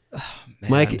 Oh,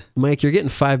 man. Mike, you're getting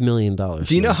 $5 million.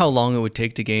 Do you know how long it would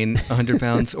take to gain 100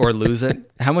 pounds or lose it?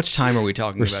 How much time are we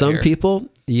talking about For some here? people,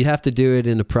 you have to do it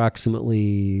in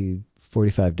approximately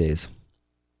 45 days.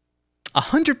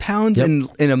 100 pounds in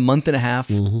a month and a half?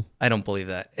 I don't believe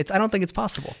that. I don't think it's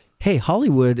possible. Hey,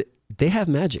 Hollywood, they have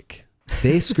magic.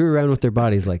 They screw around with their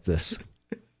bodies like this.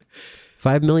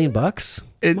 $5 million?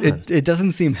 It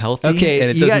doesn't seem healthy, okay,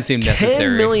 and it doesn't seem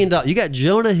necessary. $10 million. You got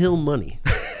Jonah Hill money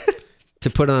to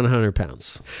put on 100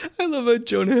 pounds. I love how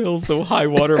Jonah Hill's the high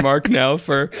watermark now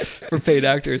for paid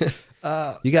actors.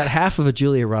 You got half of a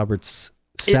Julia Roberts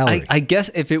salary. I guess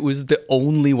if it was the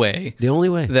only way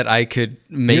that I could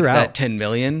make that 10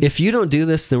 million. If you don't do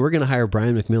this, then we're going to hire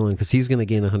Brian McMillan because he's going to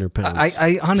gain 100 pounds.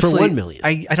 I honestly, for $1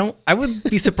 million. I would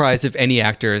be surprised if any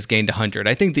actor has gained 100.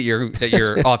 I think that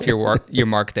you're off your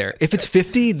mark there. If it's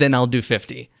 50, then I'll do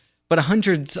 50. But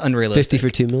 100's unrealistic. 50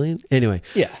 for $2 million? Anyway,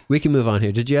 we can move on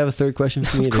here. Did you have a third question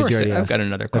for me? Of course, I've got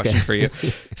another question for you.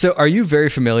 So are you very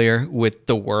familiar with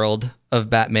the world of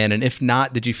Batman? And if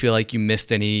not, did you feel like you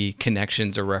missed any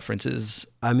connections or references?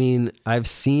 I mean, I've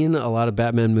seen a lot of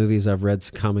Batman movies. I've read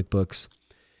some comic books.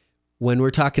 When we're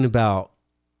talking about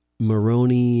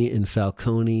Maroni and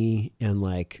Falcone and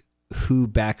like who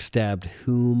backstabbed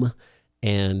whom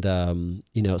and,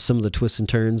 some of the twists and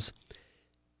turns,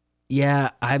 yeah,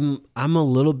 I'm a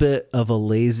little bit of a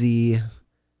lazy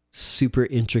super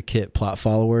intricate plot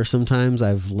follower sometimes.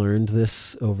 I've learned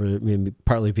this over, maybe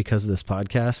partly because of this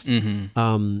podcast.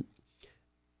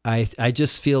 I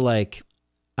just feel like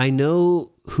I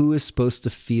know who is supposed to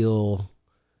feel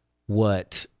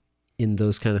what in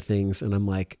those kind of things, and I'm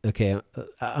like, okay,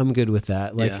 I'm good with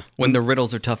that. Like when the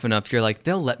riddles are tough enough, you're like,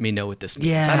 they'll let me know what this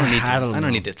means. I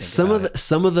don't need to think some about of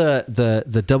some of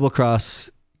the double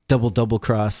cross,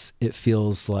 it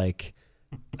feels like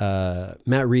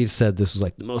Matt Reeves said this was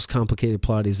like the most complicated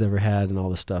plot he's ever had and all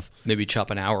this stuff. Maybe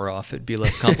chop an hour off, it'd be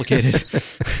less complicated.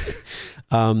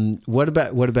 What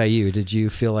about you? Did you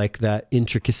feel like that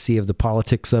intricacy of the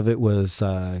politics of it was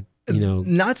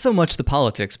not so much the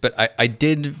politics, but I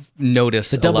did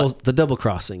notice the double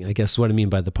crossing, I guess, what I mean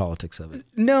by the politics of it.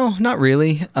 No, not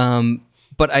really.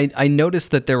 But I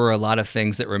noticed that there were a lot of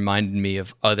things that reminded me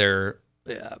of other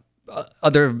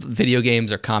video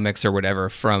games or comics or whatever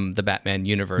from the Batman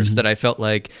universe that I felt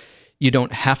like you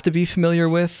don't have to be familiar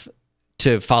with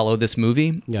to follow this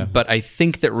movie. Yeah. But I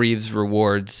think that Reeves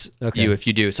rewards you if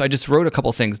you do. So I just wrote a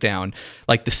couple things down,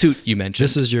 like the suit you mentioned.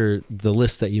 This is the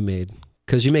list that you made.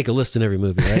 Because you make a list in every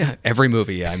movie, right? Every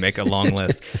movie, I make a long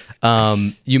list.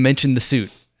 You mentioned the suit,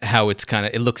 how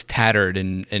it looks tattered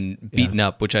and beaten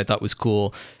up, which I thought was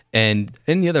cool. And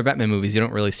in the other Batman movies, you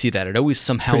don't really see that. It always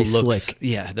somehow pretty looks slick.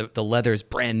 Yeah, the leather's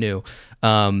brand new.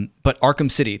 But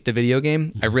Arkham City, the video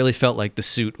game, I really felt like the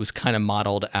suit was kind of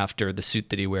modeled after the suit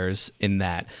that he wears in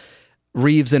that.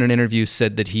 Reeves in an interview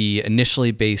said that he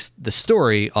initially based the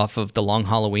story off of the Long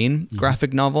Halloween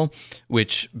graphic novel,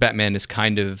 which Batman is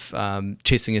kind of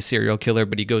chasing a serial killer,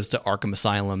 but he goes to Arkham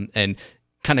Asylum and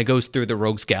kind of goes through the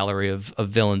rogues gallery of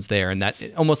villains there, and that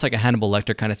almost like a Hannibal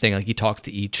Lecter kind of thing. Like he talks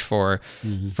to each for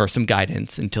some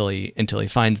guidance until he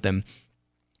finds them.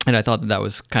 And I thought that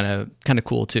was kind of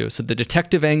cool too. So the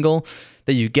detective angle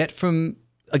that you get from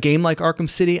a game like Arkham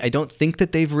City, I don't think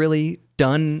that they've really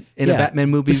done in a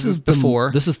Batman movie before.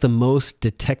 This is the most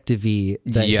detective-y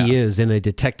that he is in a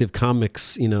Detective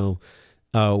Comics,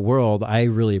 world. I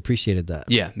really appreciated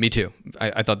that. Yeah, me too.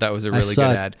 I thought that was a really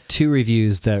good ad. 2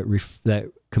 reviews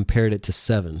that compared it to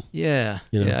 7. Yeah,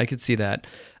 yeah, I could see that.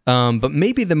 But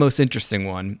maybe the most interesting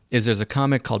one is there's a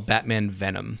comic called Batman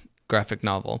Venom graphic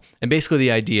novel, and basically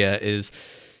the idea is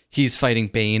he's fighting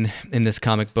Bane in this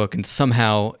comic book, and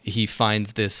somehow he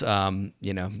finds this,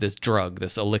 this drug,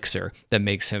 this elixir that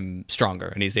makes him stronger,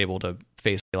 and he's able to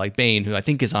face like Bane, who I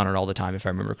think is on it all the time, if I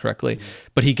remember correctly.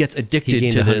 But he gets addicted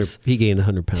to this. He gained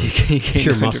 100 pounds. He gained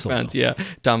Pure 100 muscle. pounds, yeah,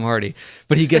 Tom Hardy.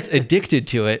 But he gets addicted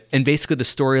to it, and basically the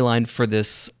storyline for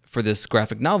this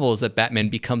graphic novel is that Batman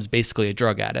becomes basically a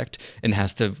drug addict and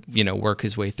has to, work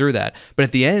his way through that. But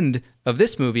at the end of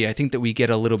this movie, I think that we get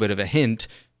a little bit of a hint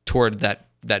toward that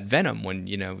Venom when,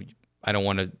 I don't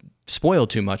want to spoil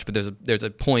too much, but there's a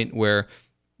point where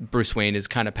Bruce Wayne is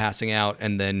kind of passing out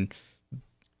and then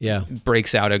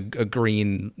breaks out a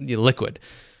green liquid.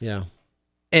 Yeah.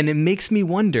 And it makes me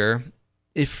wonder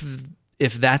if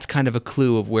that's kind of a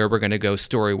clue of where we're going to go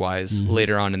story-wise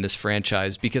later on in this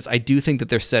franchise, because I do think that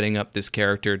they're setting up this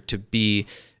character to be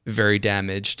very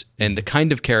damaged and the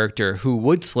kind of character who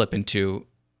would slip into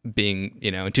being,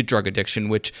 into drug addiction,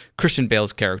 which Christian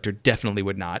Bale's character definitely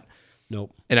would not.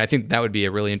 Nope. And I think that would be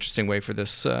a really interesting way for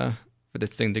this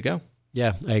thing to go.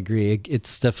 Yeah, I agree.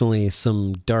 It's definitely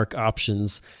some dark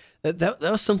options. That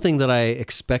was something that I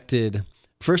expected.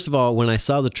 First of all, when I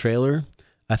saw the trailer,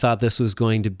 I thought this was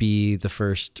going to be the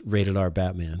first rated R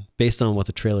Batman based on what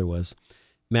the trailer was.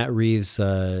 Matt Reeves,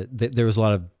 there was a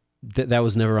lot of that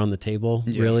was never on the table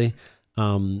really.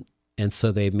 And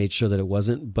so they made sure that it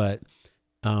wasn't, but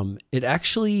it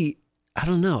actually, I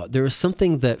don't know. There was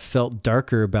something that felt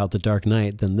darker about The Dark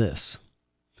Knight than this.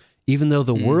 Even though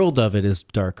the world of it is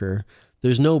darker,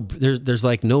 there's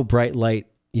like no bright light,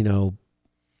 there's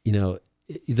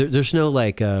no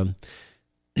like,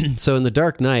 so in The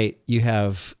Dark Knight, you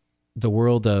have the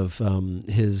world of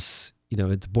his,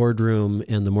 the boardroom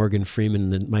and the Morgan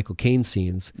Freeman and the Michael Caine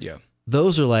scenes. Yeah.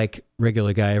 Those are like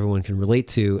regular guy everyone can relate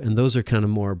to, and those are kind of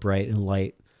more bright and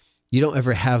light. You don't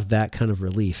ever have that kind of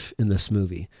relief in this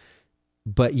movie.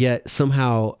 But yet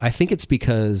somehow, I think it's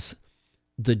because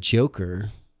the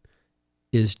Joker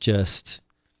is just,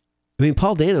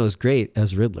 Paul Dano is great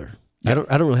as Riddler. Yep.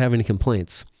 I don't really have any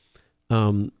complaints.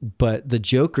 But the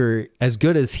Joker, as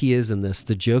good as he is in this,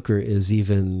 the Joker is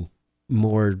even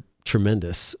more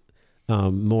tremendous,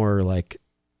 more like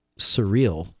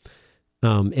surreal.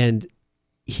 And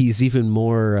he's even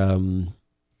more,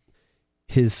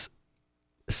 his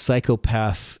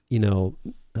psychopath,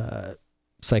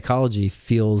 psychology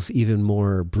feels even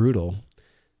more brutal.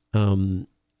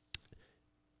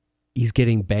 he's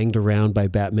getting banged around by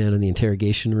Batman in the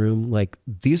interrogation room. Like,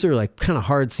 these are like kind of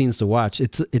hard scenes to watch.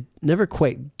 It never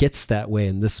quite gets that way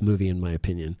in this movie, in my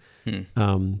opinion.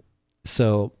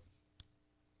 So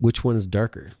which one is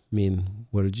darker? I mean,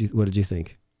 what did you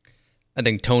think? I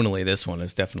think tonally this one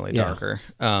is definitely darker.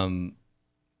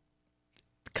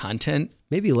 Content,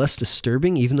 maybe less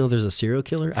disturbing, even though there's a serial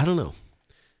killer. I don't know.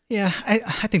 Yeah,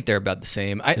 I think they're about the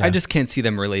same. I just can't see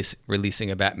them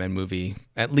releasing a Batman movie,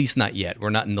 at least not yet. We're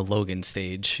not in the Logan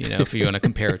stage, if you want to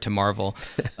compare it to Marvel,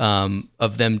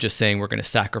 of them just saying we're going to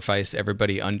sacrifice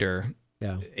everybody under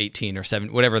 18 or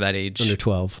 7, whatever that age. Under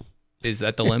 12. Is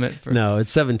that the limit? No,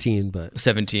 it's 17, but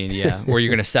 17, yeah. Where you're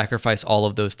going to sacrifice all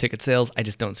of those ticket sales. I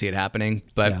just don't see it happening.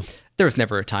 But there was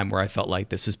never a time where I felt like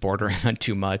this was bordering on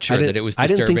too much, or that it was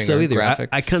disturbing. I didn't think so either. Graphic.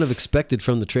 I kind of expected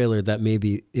from the trailer that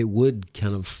maybe it would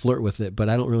kind of flirt with it, but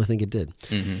I don't really think it did.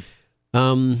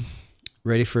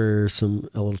 Ready for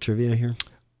a little trivia here?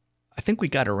 I think we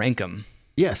got to rank them.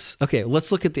 Yes. Okay.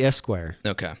 Let's look at the Esquire.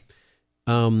 Okay.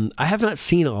 I have not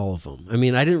seen all of them. I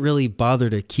mean, I didn't really bother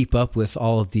to keep up with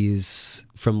all of these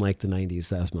from like the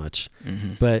 90s as much.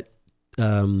 But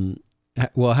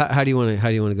well, how do you want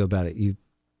to go about it?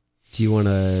 Do you want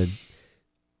to?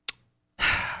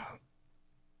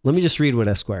 Let me just read what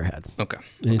Esquire had. Okay.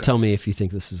 And tell me if you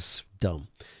think this is dumb.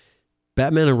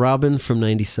 Batman and Robin from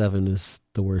 97 is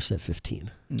the worst at 15.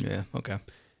 Yeah. Okay.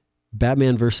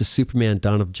 Batman versus Superman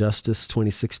Dawn of Justice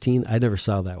 2016. I never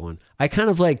saw that one. I kind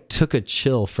of like took a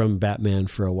chill from Batman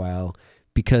for a while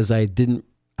because I don't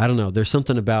know. There's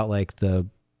something about like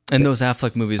and those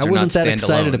Affleck movies are not standalone. I wasn't that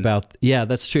excited about. Yeah,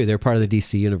 that's true. They're part of the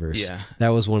DC universe. Yeah. That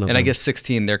was one of them. And I guess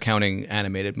 16, they're counting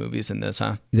animated movies in this,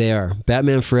 huh? They are.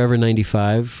 Batman Forever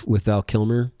 95 with Val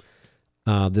Kilmer.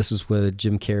 This is with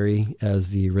Jim Carrey as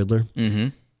the Riddler.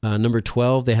 Number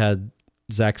 12, they had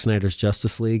Zack Snyder's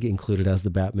Justice League included as the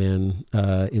Batman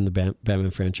in the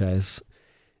Batman franchise.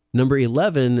 Number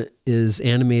 11 is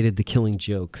animated The Killing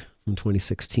Joke from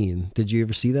 2016. Did you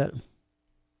ever see that?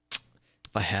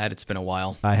 If I had, it's been a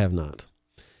while. I have not.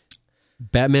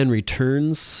 Batman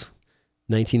Returns,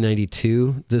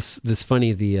 1992. This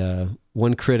funny, the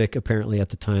one critic apparently at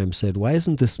the time said, "Why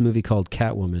isn't this movie called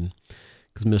Catwoman?"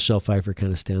 Because Michelle Pfeiffer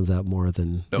kind of stands out more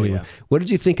than anyone. Yeah. What did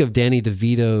you think of Danny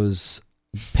DeVito's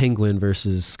Penguin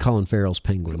versus Colin Farrell's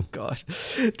Penguin? Oh God,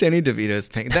 Danny DeVito's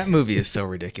Penguin. That movie is so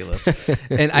ridiculous.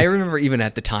 And I remember even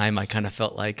at the time, I kind of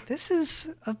felt like this is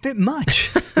a bit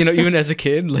much. Even as a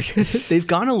kid, like they've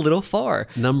gone a little far.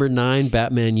 Number 9,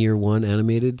 Batman Year One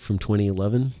animated from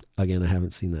 2011. Again, I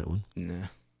haven't seen that one. Nah.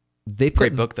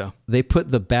 Great book though. They put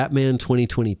the Batman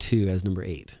 2022 as number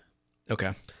 8.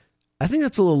 Okay. I think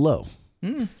that's a little low.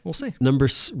 We'll see.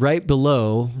 Right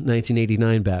below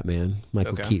 1989 Batman,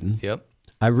 Michael Keaton. Yep.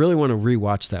 I really want to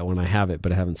rewatch that one. I have it,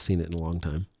 but I haven't seen it in a long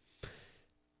time.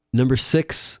 Number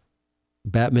 6,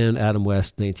 Batman Adam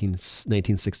West,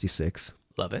 1966.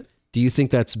 Love it. Do you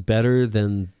think that's better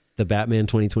than the Batman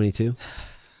 2022?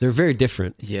 They're very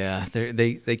different. Yeah,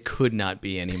 they could not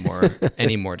be any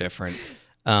more different.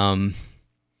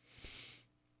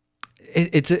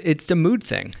 It's a mood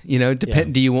thing,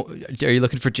 Depend. Yeah. Are you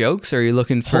looking for jokes? Or are you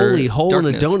looking for holy hole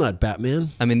darkness? In a donut,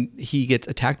 Batman? I mean, he gets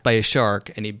attacked by a shark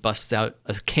and he busts out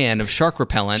a can of shark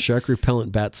repellent. Shark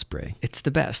repellent bat spray. It's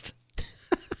the best.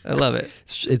 I love it.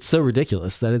 It's so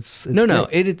ridiculous that it's no.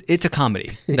 It's a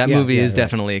comedy. That movie is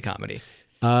definitely a comedy.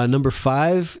 Number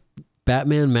 5,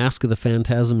 Batman: Mask of the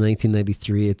Phantasm,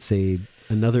 1993. It's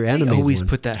another animated. They always one.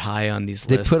 Put that high on these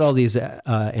lists. They put all these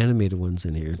animated ones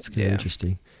in here. It's kind of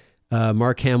interesting.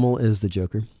 Mark Hamill is the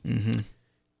Joker.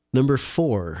 Number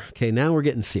 4. Okay, now we're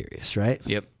getting serious, right?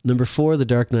 Yep. Number 4, The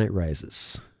Dark Knight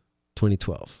Rises,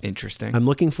 2012. Interesting. I'm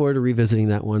looking forward to revisiting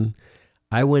that one.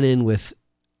 I went in with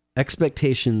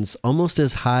expectations almost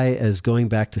as high as going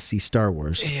back to see Star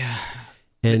Wars. Yeah.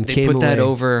 And they put that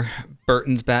over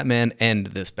Burton's Batman and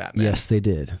this Batman. Yes, they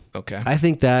did. Okay. I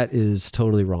think that is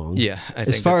totally wrong. Yeah. I think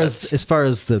as far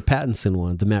as the Pattinson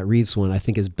one, the Matt Reeves one, I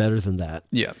think is better than that.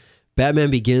 Yeah.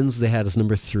 Batman Begins, they had as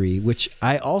number 3, which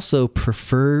I also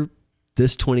prefer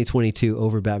this 2022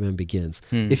 over Batman Begins.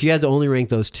 If you had to only rank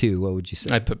those two, what would you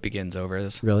say? I'd put Begins over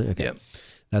this. Really? Okay. Yep.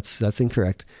 That's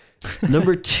incorrect.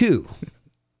 Number 2,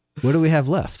 what do we have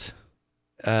left?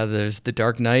 There's The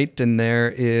Dark Knight, and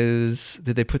there is...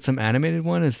 Did they put some animated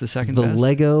one as the second The best?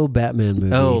 Lego Batman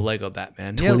movie. Oh, Lego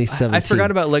Batman. 2017. Yeah, I forgot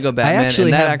about Lego Batman,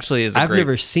 actually is I've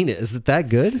never seen it. Is it that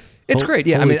good? It's great.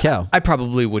 Yeah, Holy cow. I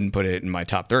probably wouldn't put it in my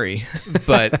top 3,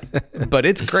 but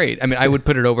it's great. I mean, I would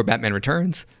put it over Batman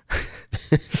Returns,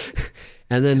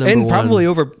 and then number 1, probably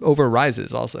over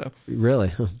Rises also. Really,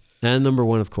 huh. And number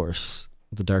 1, of course,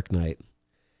 The Dark Knight.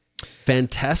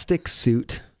 Fantastic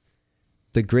suit.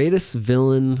 The greatest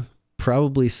villain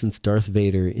probably since Darth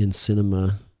Vader in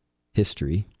cinema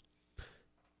history.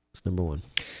 It's number one.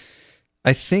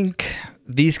 I think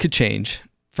these could change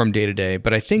from day to day,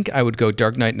 but I think I would go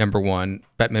Dark Knight number 1,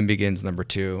 Batman Begins number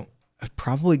 2. I'd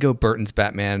probably go Burton's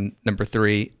Batman number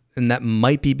 3, and that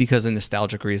might be because of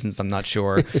nostalgic reasons. I'm not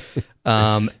sure.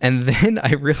 And then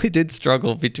I really did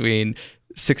struggle between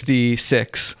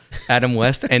 66 Adam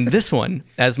West and this one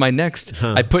as my next.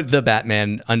 I put the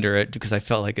Batman under it because I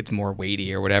felt like it's more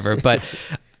weighty or whatever, but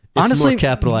honestly,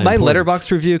 my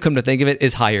Letterboxd review, come to think of it,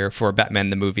 is higher for Batman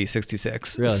the movie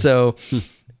 66. Really? So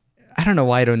I don't know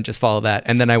why I don't just follow that.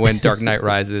 And then I went Dark Knight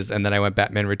Rises, and then I went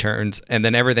Batman Returns, and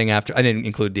then everything after. I didn't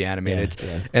include the animated,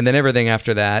 and then everything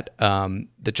after that,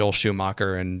 the Joel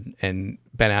Schumacher and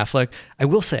Ben Affleck. I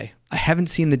will say I haven't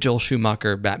seen the Joel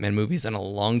Schumacher Batman movies in a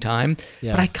long time,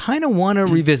 but I kind of want to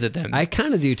revisit them. I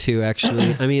kind of do too,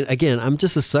 actually. I mean, again, I'm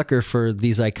just a sucker for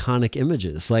these iconic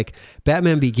images. Like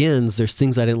Batman Begins, there's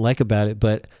things I didn't like about it,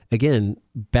 but again,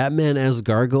 Batman as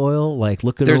Gargoyle, like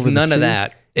looking there's over the none city, of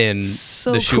that in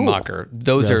so the cool. Schumacher.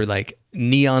 Those are like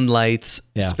neon lights,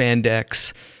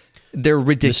 spandex. They're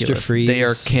ridiculous. Mr. Freeze.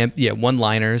 They are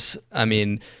one-liners. I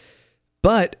mean,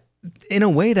 but in a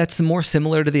way, that's more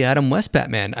similar to the Adam West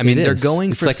Batman. I mean, they're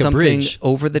going for like something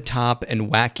over the top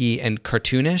and wacky and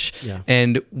cartoonish. Yeah.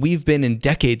 And we've been in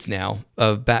decades now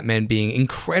of Batman being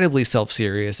incredibly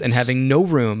self-serious and having no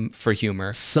room for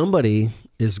humor. Somebody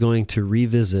is going to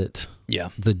revisit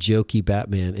the jokey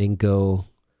Batman and go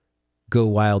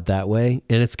wild that way,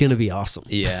 and it's going to be awesome.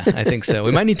 Yeah, I think so.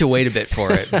 We might need to wait a bit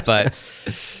for it, but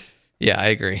yeah, I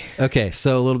agree. Okay,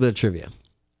 so a little bit of trivia.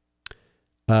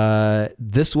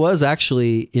 This was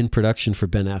actually in production for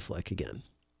Ben Affleck again,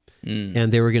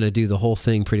 and they were going to do the whole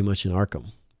thing pretty much in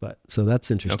Arkham. But so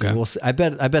that's interesting. Okay. We'll see. I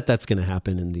bet that's going to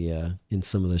happen in the in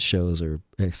some of the shows or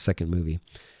second movie.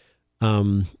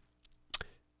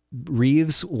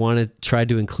 Reeves tried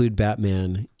to include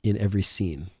Batman in every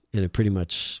scene, and it pretty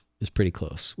much is pretty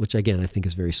close, which again I think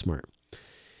is very smart.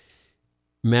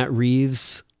 Matt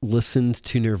Reeves listened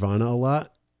to Nirvana a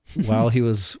lot while he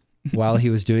was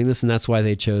doing this, and that's why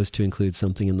they chose to include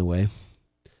Something in the Way.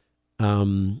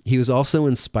 He was also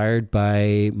inspired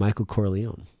by Michael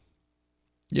Corleone.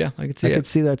 Yeah, I could see I could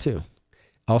see that too.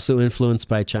 Also influenced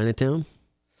by Chinatown.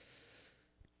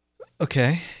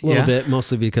 Okay. A little bit,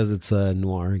 mostly because it's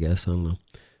noir, I guess. I don't know.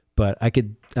 But I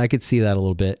could see that a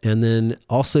little bit. And then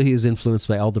also he was influenced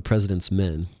by All the President's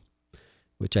Men,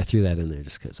 which I threw that in there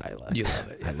just because I love it. You love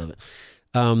it. Yeah. I love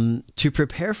it. To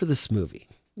prepare for this movie,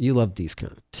 you love these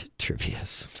kind of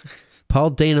trivias. Paul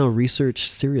Dano researched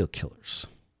serial killers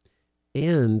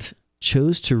and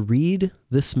chose to read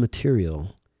this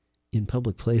material in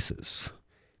public places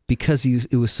because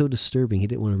it was so disturbing. He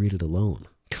didn't want to read it alone.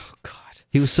 Oh, God.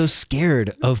 He was so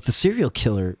scared of the serial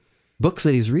killer books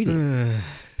that he was reading.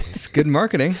 It's good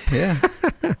marketing. Yeah.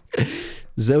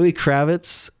 Zoe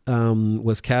Kravitz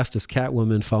was cast as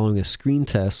Catwoman following a screen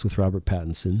test with Robert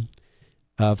Pattinson.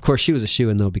 Of course, she was a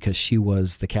shoo-in though because she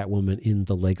was the Catwoman in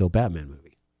the Lego Batman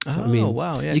movie. So,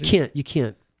 wow! Yeah, you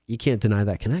can't deny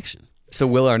that connection. So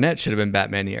Will Arnett should have been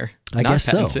Batman here. I not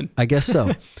guess Pattinson. so. I guess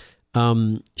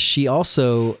so. She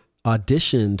also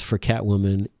auditioned for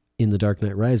Catwoman in The Dark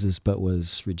Knight Rises, but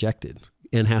was rejected.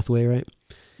 Anne Hathaway, right?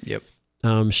 Yep.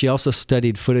 She also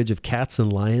studied footage of cats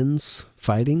and lions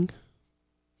fighting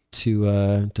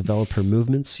to develop her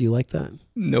movements. You like that?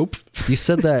 Nope. You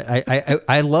said that.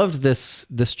 I loved this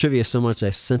trivia so much.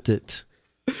 I sent it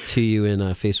to you in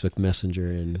Facebook Messenger,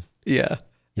 and yeah.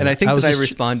 And I think I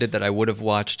responded that I would have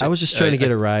watched. I was just trying to get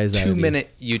a rise out of you.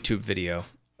 2-minute YouTube video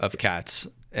of cats,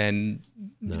 and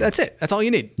that's it. That's all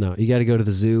you need. No, you got to go to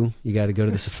the zoo. You got to go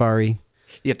to the safari.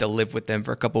 You have to live with them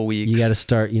for a couple weeks. You got to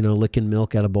start, licking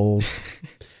milk out of bowls.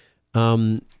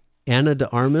 Ana de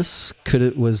Armas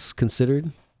was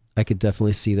considered. I could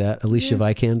definitely see that. Alicia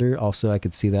Vikander, also I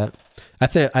could see that.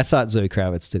 I thought Zoe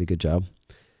Kravitz did a good job.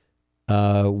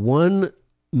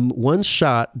 One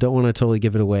shot, don't want to totally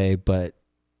give it away, but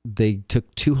they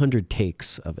took 200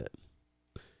 takes of it,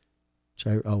 which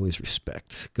I always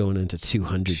respect. Going into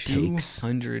 200 takes.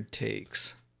 200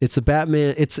 takes. It's a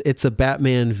Batman. It's a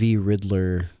Batman v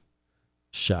Riddler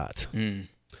shot.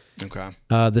 Okay.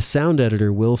 The sound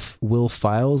editor Will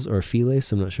Files or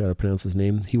Files, I'm not sure how to pronounce his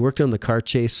name. He worked on the car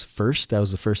chase first. That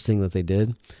was the first thing that they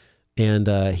did, and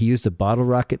he used a bottle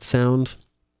rocket sound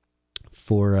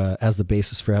for as the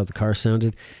basis for how the car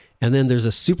sounded. And then there's a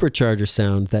supercharger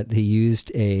sound that he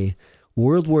used a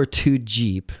World War II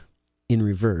Jeep in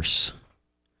reverse,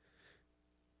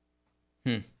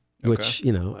 which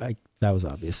that was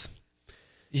obvious.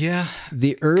 Yeah.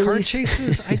 The early car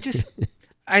chases,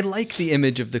 I like the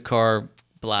image of the car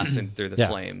blasting through the Yeah.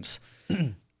 flames.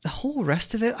 The whole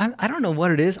rest of it, I don't know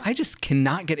what it is. I just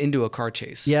cannot get into a car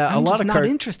chase. Yeah, I'm a lot just of not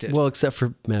interested. Well, except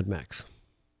for Mad Max.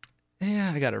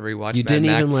 Yeah, I got to rewatch. You Mad didn't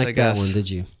Max, even I like that guess. one, did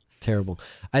you? Terrible.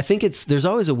 I think there's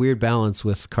always a weird balance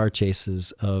with car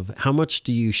chases of how much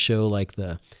do you show like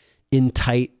the in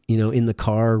tight, in the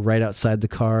car, right outside the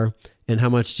car, and how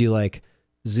much do you like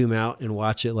zoom out and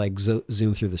watch it like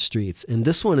zoom through the streets. And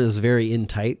this one is very in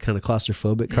tight, kind of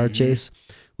claustrophobic car chase,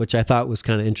 which I thought was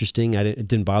kind of interesting. It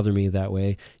didn't bother me that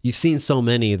way. You've seen so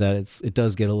many that it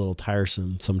does get a little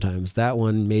tiresome sometimes. That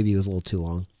one maybe was a little too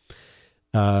long.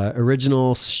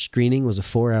 Original screening was a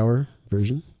 4-hour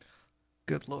version.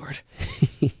 Good Lord.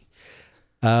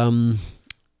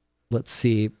 Let's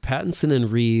see. Pattinson and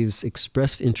Reeves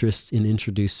expressed interest in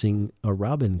introducing a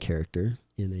Robin character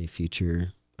in a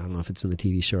future, I don't know if it's in the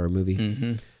TV show or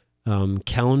movie.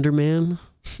 Calendar Man,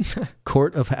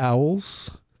 Court of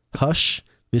Owls, Hush,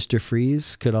 Mr.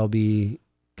 Freeze could all be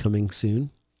coming soon.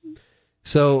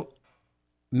 So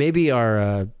maybe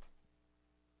our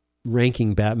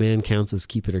ranking Batman counts as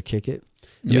keep it or kick it.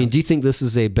 I mean, do you think this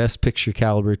is a best picture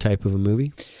caliber type of a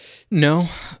movie? No.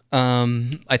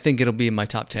 I think it'll be in my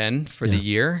top 10 for the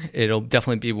year. It'll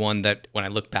definitely be one that when I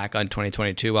look back on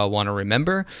 2022, I'll want to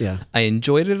remember. Yeah. I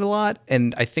enjoyed it a lot.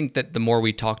 And I think that the more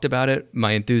we talked about it,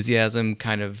 my enthusiasm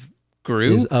kind of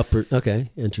grew. Is upper.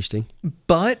 Okay. Interesting.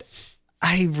 But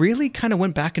I really kind of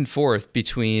went back and forth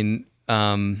between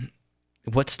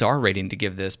what star rating to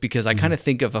give this, because I kind of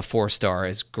think of a 4-star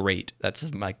as great.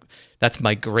 That's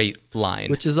my great line.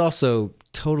 Which is also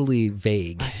totally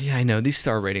vague. Yeah, I know these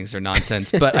star ratings are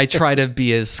nonsense, but I try to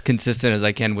be as consistent as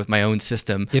I can with my own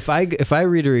system. If I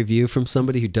read a review from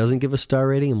somebody who doesn't give a star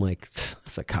rating, I'm like,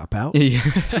 that's a cop out. Yeah.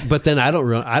 But then I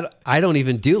don't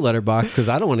even do Letterboxd because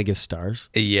I don't want to give stars.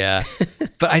 Yeah.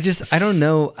 But I don't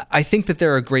know. I think that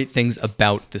there are great things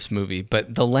about this movie,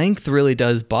 but the length really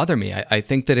does bother me. I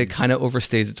think that it kind of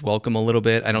overstays its welcome a little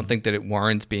bit. I don't think that it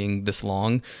warrants being this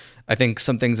long. I think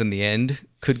some things in the end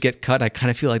could get cut. I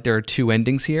kind of feel like there are 2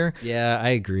 endings here. Yeah, I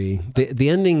agree. The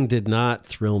ending did not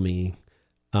thrill me,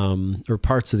 or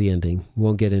parts of the ending.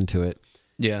 Won't get into it.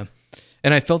 Yeah.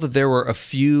 And I felt that there were a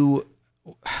few,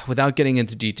 without getting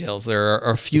into details, there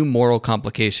are a few moral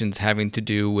complications having to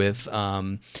do with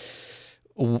the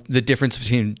difference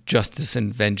between justice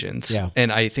and vengeance. Yeah.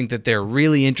 And I think that they're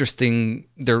really interesting.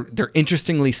 They're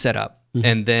interestingly set up.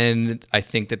 And then I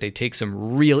think that they take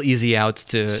some real easy outs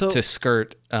to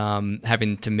skirt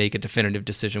having to make a definitive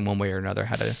decision one way or another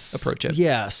how to approach it.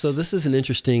 Yeah, so this is an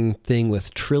interesting thing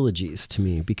with trilogies to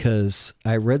me, because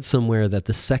I read somewhere that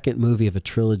the second movie of a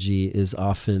trilogy is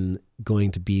often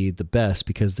going to be the best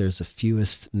because there's the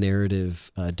fewest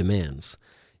narrative demands.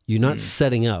 You're not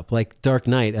setting up. Like Dark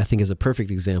Knight, I think, is a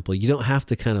perfect example. You don't have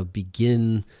to kind of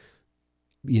begin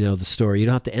the story. You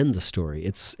don't have to end the story.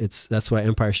 It's that's why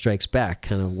Empire Strikes Back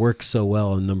kind of works so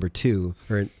well in number 2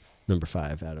 or number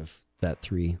 5 out of that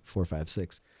 3, 4, 5,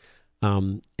 6.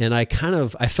 And I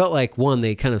felt like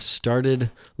they kind of started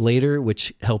later,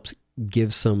 which helped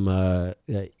give some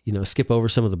skip over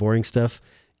some of the boring stuff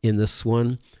in this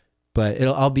one. But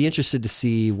I'll be interested to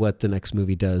see what the next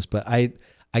movie does. But I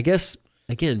guess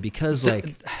again, because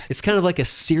it's kind of like a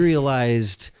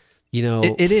serialized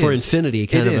it is for infinity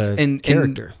kind of a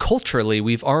character. And culturally,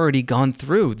 we've already gone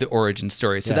through the origin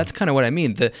story. So that's kind of what I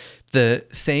mean. The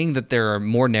saying that there are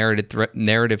more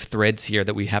narrative threads here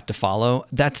that we have to follow,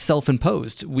 that's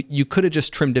self-imposed. You could have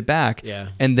just trimmed it back,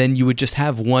 and then you would just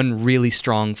have one really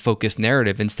strong focused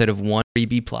narrative instead of one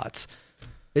B plots.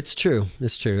 It's true.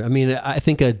 It's true. I mean, I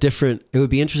think it would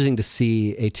be interesting to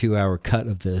see a 2-hour cut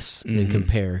of this and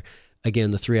compare.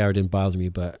 Again, the 3-hour didn't bother me,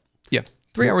 but... Yeah.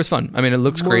 3 hours fun. I mean, it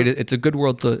looks great. It's a good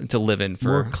world to live in.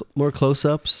 For more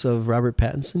close-ups of Robert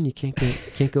Pattinson. You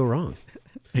can't go wrong.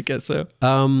 I guess so.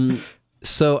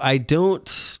 So I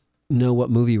don't know what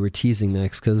movie we're teasing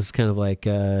next because it's kind of like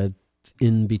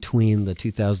in between the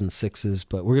 2006s.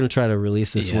 But we're going to try to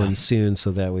release this one soon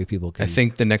so that way people can. I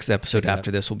think the next episode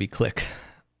after this will be Click.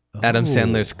 Adam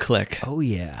Sandler's Click. Oh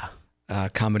yeah.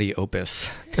 Comedy opus.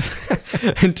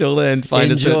 Until then,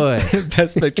 find us at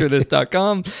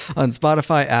bestpicturethis.com, on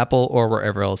Spotify, Apple, or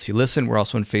wherever else you listen. We're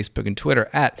also on Facebook and Twitter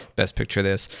at Best Picture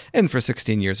This. And for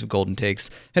 16 years of golden takes,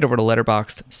 head over to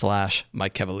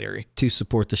Letterboxd/Mike Cavalieri. To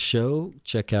support the show,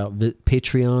 check out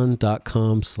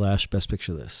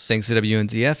patreon.com/bestpicturethis. Thanks to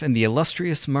WNZF and the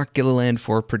illustrious Mark Gilliland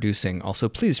for producing. Also,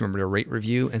 please remember to rate,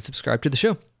 review, and subscribe to the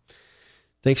show.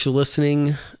 Thanks for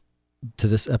listening to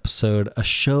this episode, a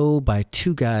show by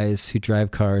 2 guys who drive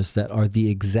cars that are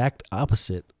the exact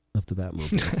opposite of the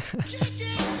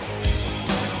Batmobile.